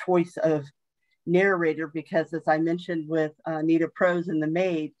interesting choice of narrator because, as I mentioned with Nita Prose and The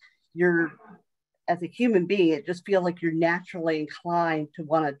Maid, you're, as a human being, it just feels like you're naturally inclined to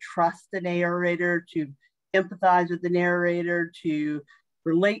want to trust the narrator, to empathize with the narrator, to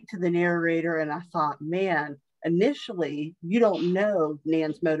relate to the narrator. And I thought, man, initially, you don't know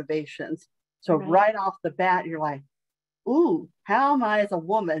Nan's motivations. So right off the bat, you're like, ooh, how am I as a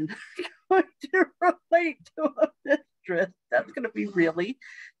woman going to relate to a mistress? That's going to be really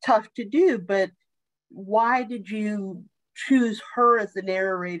tough to do. But why did you choose her as the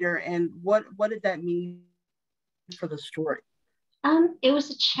narrator, and what did that mean for the story? It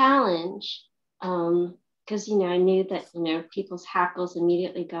was a challenge because I knew that people's hackles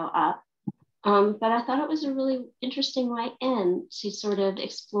immediately go up. But I thought it was a really interesting way in to sort of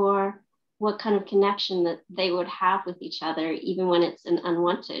explore what kind of connection that they would have with each other, even when it's an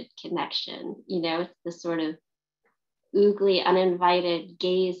unwanted connection. It's the sort of oogly, uninvited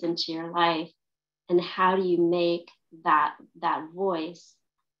gaze into your life, and how do you make that voice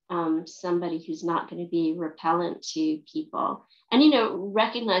somebody who's not going to be repellent to people, and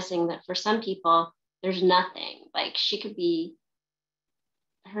recognizing that for some people there's nothing, like she could be,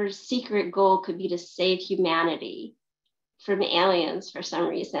 her secret goal could be to save humanity from aliens for some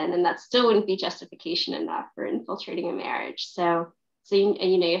reason, and that still wouldn't be justification enough for infiltrating a marriage. So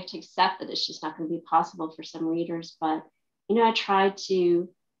you have to accept that it's just not going to be possible for some readers. But I tried to,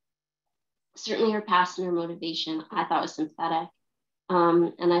 certainly her past and her motivation I thought was sympathetic,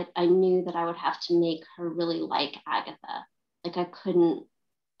 and I knew that I would have to make her really like Agatha. Like I couldn't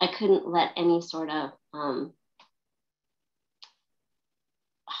let any sort of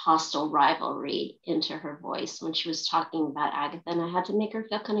hostile rivalry into her voice when she was talking about Agatha, and I had to make her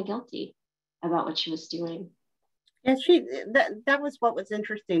feel kind of guilty about what she was doing. And that was what was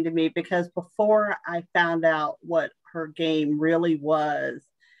interesting to me, because before I found out what her game really was,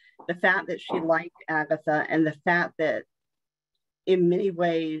 the fact that she liked Agatha and the fact that in many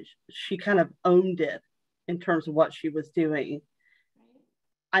ways she kind of owned it in terms of what she was doing,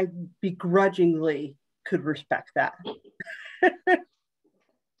 I begrudgingly could respect that.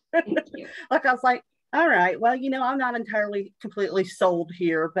 Like I was like, all right, well, I'm not entirely completely sold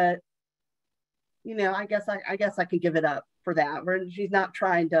here, but I guess I can give it up for that. Where she's not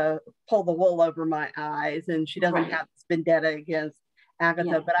trying to pull the wool over my eyes, and she doesn't have this vendetta against Agatha.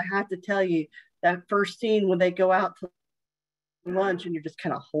 Yeah. But I have to tell you, that first scene when they go out to lunch and you're just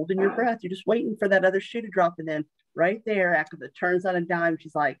kind of holding your breath, you're just waiting for that other shoe to drop, and then right there, Agatha turns on a dime.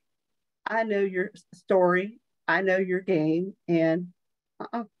 She's like, I know your story, I know your game, and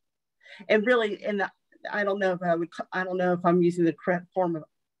and really, and I don't know if I'm using the correct form of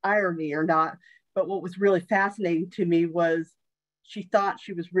irony or not, but what was really fascinating to me was she thought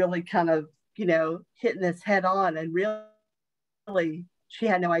she was really kind of, hitting this head on, and really she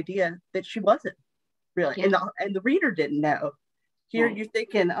had no idea that she wasn't really. Yeah. And the reader didn't know. Here you're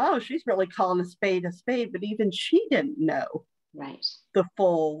thinking, oh, she's really calling a spade, but even she didn't know the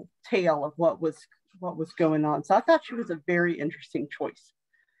full tale of what was going on. So I thought she was a very interesting choice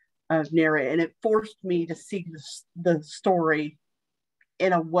of narrator, and it forced me to see the story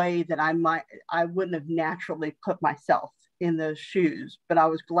in a way that I wouldn't have naturally put myself in those shoes, but I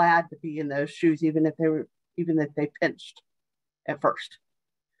was glad to be in those shoes, even if they pinched at first.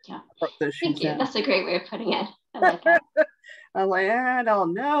 Yeah. Thank you. That's a great way of putting it. I like it. I'm like, I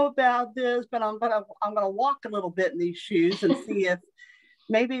don't know about this, but I'm gonna walk a little bit in these shoes and see if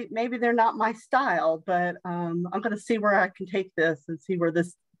maybe they're not my style, but I'm gonna see where I can take this and see where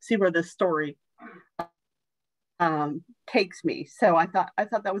this story takes me. So I thought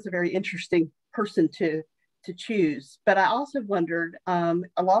that was a very interesting person to choose. But I also wondered,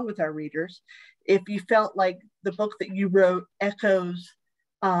 along with our readers, if you felt like the book that you wrote echoes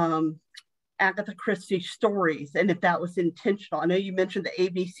Agatha Christie stories, and if that was intentional. I know you mentioned the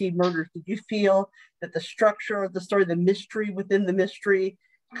ABC murders. Did you feel that the structure of the story, the mystery within the mystery,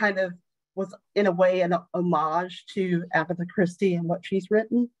 kind of was in a way an homage to Agatha Christie and what she's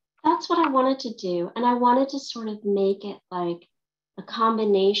written? That's what I wanted to do. And I wanted to sort of make it like a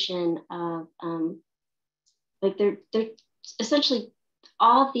combination of like they're essentially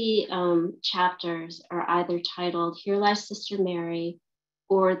all the chapters are either titled Here Lies Sister Mary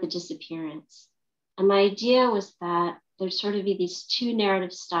or The Disappearance. And my idea was that there'd sort of be these two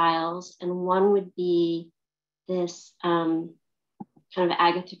narrative styles, and one would be this kind of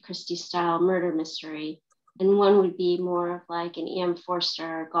Agatha Christie style murder mystery, and one would be more of like an E.M. Forster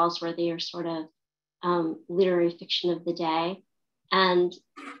or Galsworthy, or sort of literary fiction of the day. And,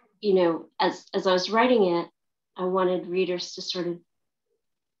 as I was writing it, I wanted readers to sort of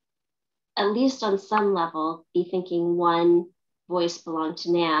at least on some level, be thinking one voice belonged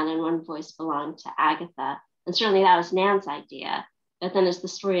to Nan and one voice belonged to Agatha. And certainly that was Nan's idea. But then as the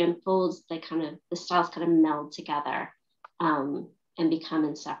story unfolds, the styles kind of meld together and become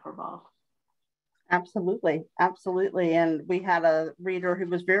inseparable. Absolutely. Absolutely. And we had a reader who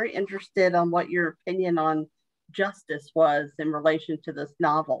was very interested on what your opinion on justice was in relation to this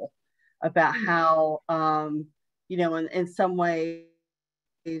novel, about how, in some ways,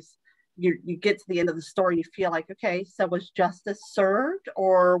 you get to the end of the story and you feel like, okay, so was justice served,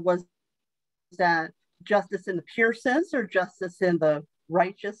 or was that justice in the pure sense or justice in the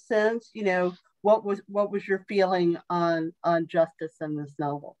righteous sense? What was your feeling on justice in this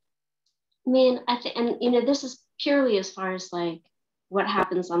novel? I mean, this is purely as far as like what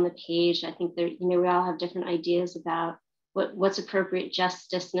happens on the page. I think we all have different ideas about what's appropriate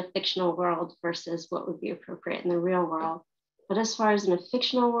justice in a fictional world versus what would be appropriate in the real world. But as far as in a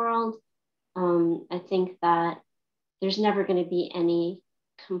fictional world, I think that there's never going to be any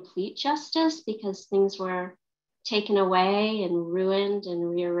complete justice because things were taken away and ruined and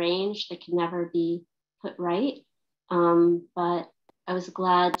rearranged that can never be put right. But I was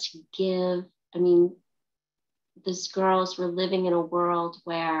glad to these girls were living in a world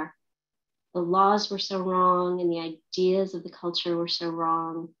where the laws were so wrong and the ideas of the culture were so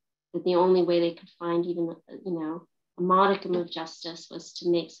wrong that the only way they could find even, a modicum of justice was to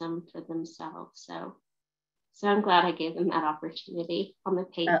make some for themselves. So I'm glad I gave them that opportunity on the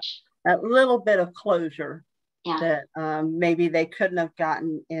page. A little bit of closure that maybe they couldn't have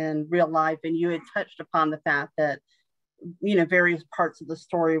gotten in real life. And you had touched upon the fact that, various parts of the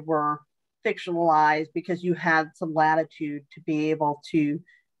story were fictionalized because you had some latitude to be able to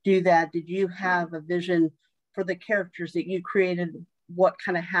do that. Did you have a vision for the characters that you created, what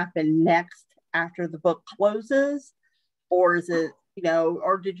kind of happened next after the book closes? Or is it,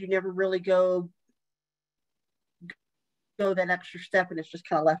 or did you never really go that extra step and it's just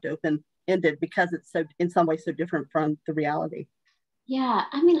kind of left open-ended because it's so, in some ways, so different from the reality? Yeah,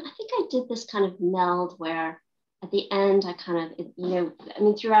 I think I did this kind of meld where at the end I kind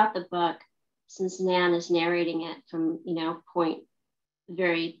of, throughout the book, since Nan is narrating it from, point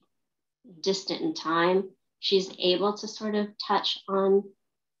very distant in time, she's able to sort of touch on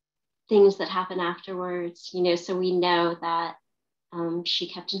things that happen afterwards, so we know that she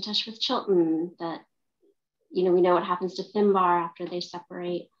kept in touch with Chilton, that, we know what happens to Finbar after they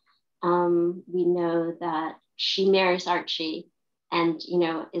separate. We know that she marries Archie and,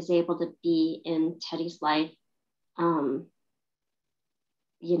 is able to be in Teddy's life,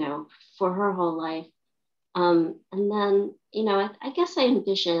 for her whole life. And then, I guess I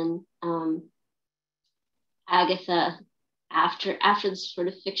envision Agatha after this sort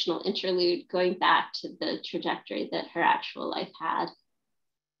of fictional interlude going back to the trajectory that her actual life had.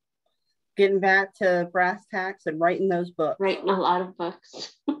 Getting back to brass tacks and writing those books. Writing a lot of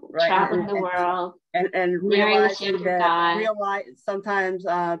books. Right. Traveling the world. And realizing that sometimes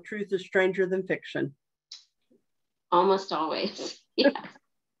truth is stranger than fiction. Almost always. Yeah.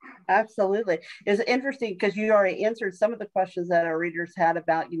 Absolutely. It's interesting because you already answered some of the questions that our readers had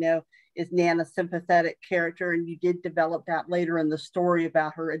about, is Nan a sympathetic character? And you did develop that later in the story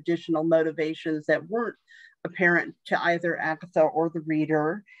about her additional motivations that weren't apparent to either Agatha or the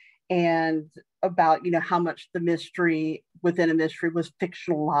reader, and about, how much the mystery within a mystery was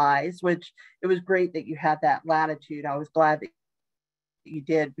fictionalized, which it was great that you had that latitude. I was glad that you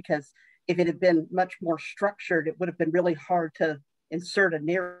did, because if it had been much more structured, it would have been really hard to insert a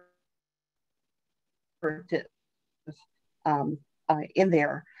narrative in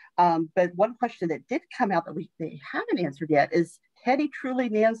there. But one question that did come out that they haven't answered yet is Teddy truly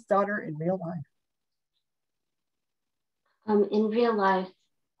Nan's daughter in real life? In real life,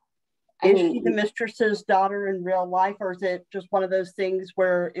 is she the mistress's daughter in real life, or is it just one of those things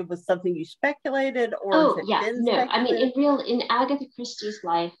where it was something you speculated, or is it been speculated? In Agatha Christie's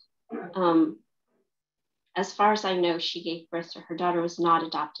life, as far as I know, she gave birth to her daughter, was not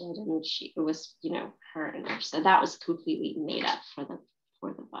adopted, and it was her and her. So that was completely made up for the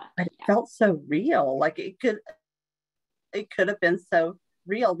book. But it felt so real, like it could have been so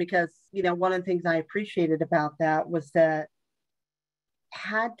real, because one of the things I appreciated about that was that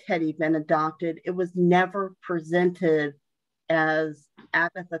had Teddy been adopted, it was never presented as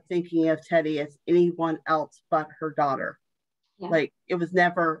Agatha thinking of Teddy as anyone else but her daughter. Yeah. Like, it was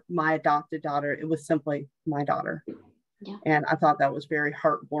never my adopted daughter. It was simply my daughter. Yeah. And I thought that was very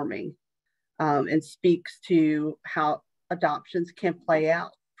heartwarming, and speaks to how adoptions can play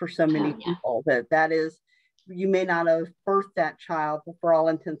out for so many people. That is, you may not have birthed that child, but for all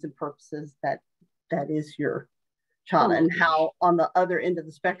intents and purposes, that is your child, and how on the other end of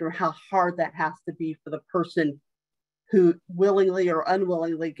the spectrum, how hard that has to be for the person who willingly or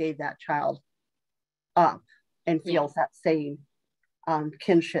unwillingly gave that child up and feels that same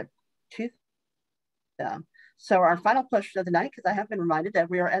kinship to them. So our final question of the night, because I have been reminded that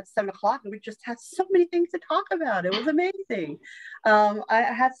we are at 7 o'clock and we just had so many things to talk about. It was amazing. I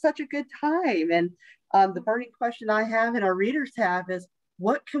had such a good time. And the burning question I have and our readers have is,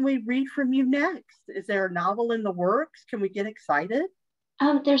 what can we read from you next? Is there a novel in the works? Can we get excited?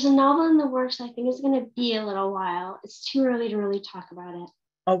 There's a novel in the works. I think it's going to be a little while. It's too early to really talk about it.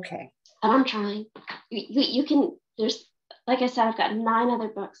 Okay. But I'm trying. You can, there's, like I said, I've got 9 other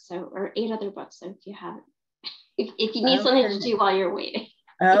books, or 8 other books. So if you haven't, if you need something to do while you're waiting.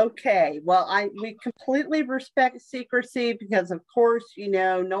 Okay. Well, we completely respect secrecy because, of course,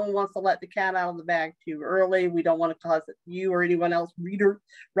 no one wants to let the cat out of the bag too early. We don't want to cause you or anyone else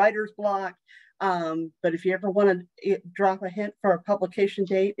writer's block. But if you ever want to drop a hint for a publication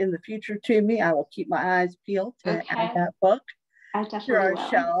date in the future to me, I will keep my eyes peeled to add that book to our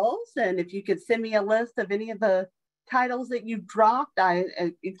shelves. And if you could send me a list of any of the titles that you dropped,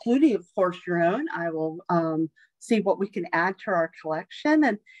 including, of course, your own, I will see what we can add to our collection.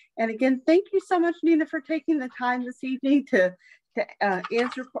 And again, thank you so much, Nina, for taking the time this evening to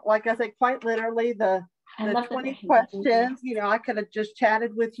answer, like I said, quite literally the 20 questions. I could have just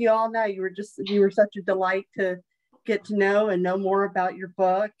chatted with you all now. You were such a delight to get to know and know more about your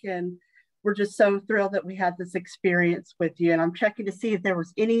book. And we're just so thrilled that we had this experience with you. And I'm checking to see if there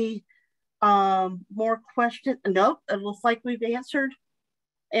was any more questions. Nope, it looks like we've answered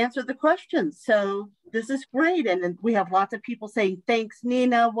the questions. So this is great. And we have lots of people saying, thanks,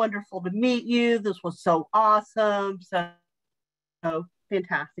 Nina. Wonderful to meet you. This was so awesome. So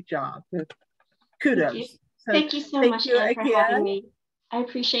fantastic job. Kudos. Thank you so much, Anne, for having me. I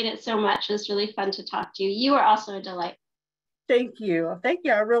appreciate it so much. It was really fun to talk to you. You are also a delight. Thank you. Thank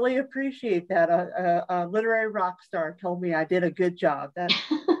you. I really appreciate that. A literary rock star told me I did a good job.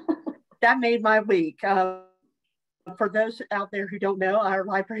 That made my week. For those out there who don't know, our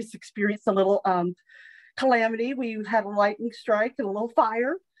library's experienced a little calamity. We had a lightning strike and a little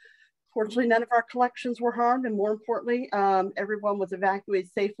fire. Fortunately, none of our collections were harmed, and more importantly, everyone was evacuated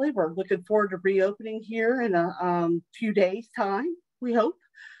safely. We're looking forward to reopening here in a few days' time, we hope.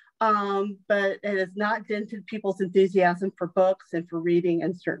 But it has not dented people's enthusiasm for books and for reading,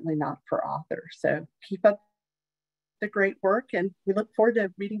 and certainly not for authors. So keep up the great work, and we look forward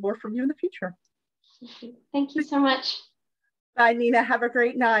to reading more from you in the future. Thank you so much. Bye, Nina. Have a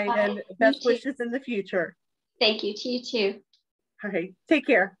great night. Bye. And best wishes in the future. Thank you. To you too. All right. Take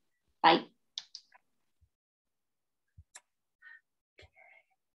care. Bye.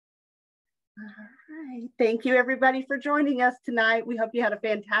 All right. Thank you, everybody, for joining us tonight. We hope you had a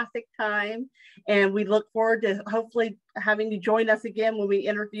fantastic time, and we look forward to hopefully having you join us again when we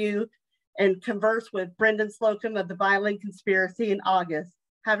interview and converse with Brendan Slocum of the Violin Conspiracy in August.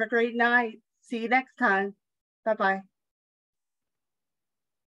 Have a great night. See you next time. Bye-bye.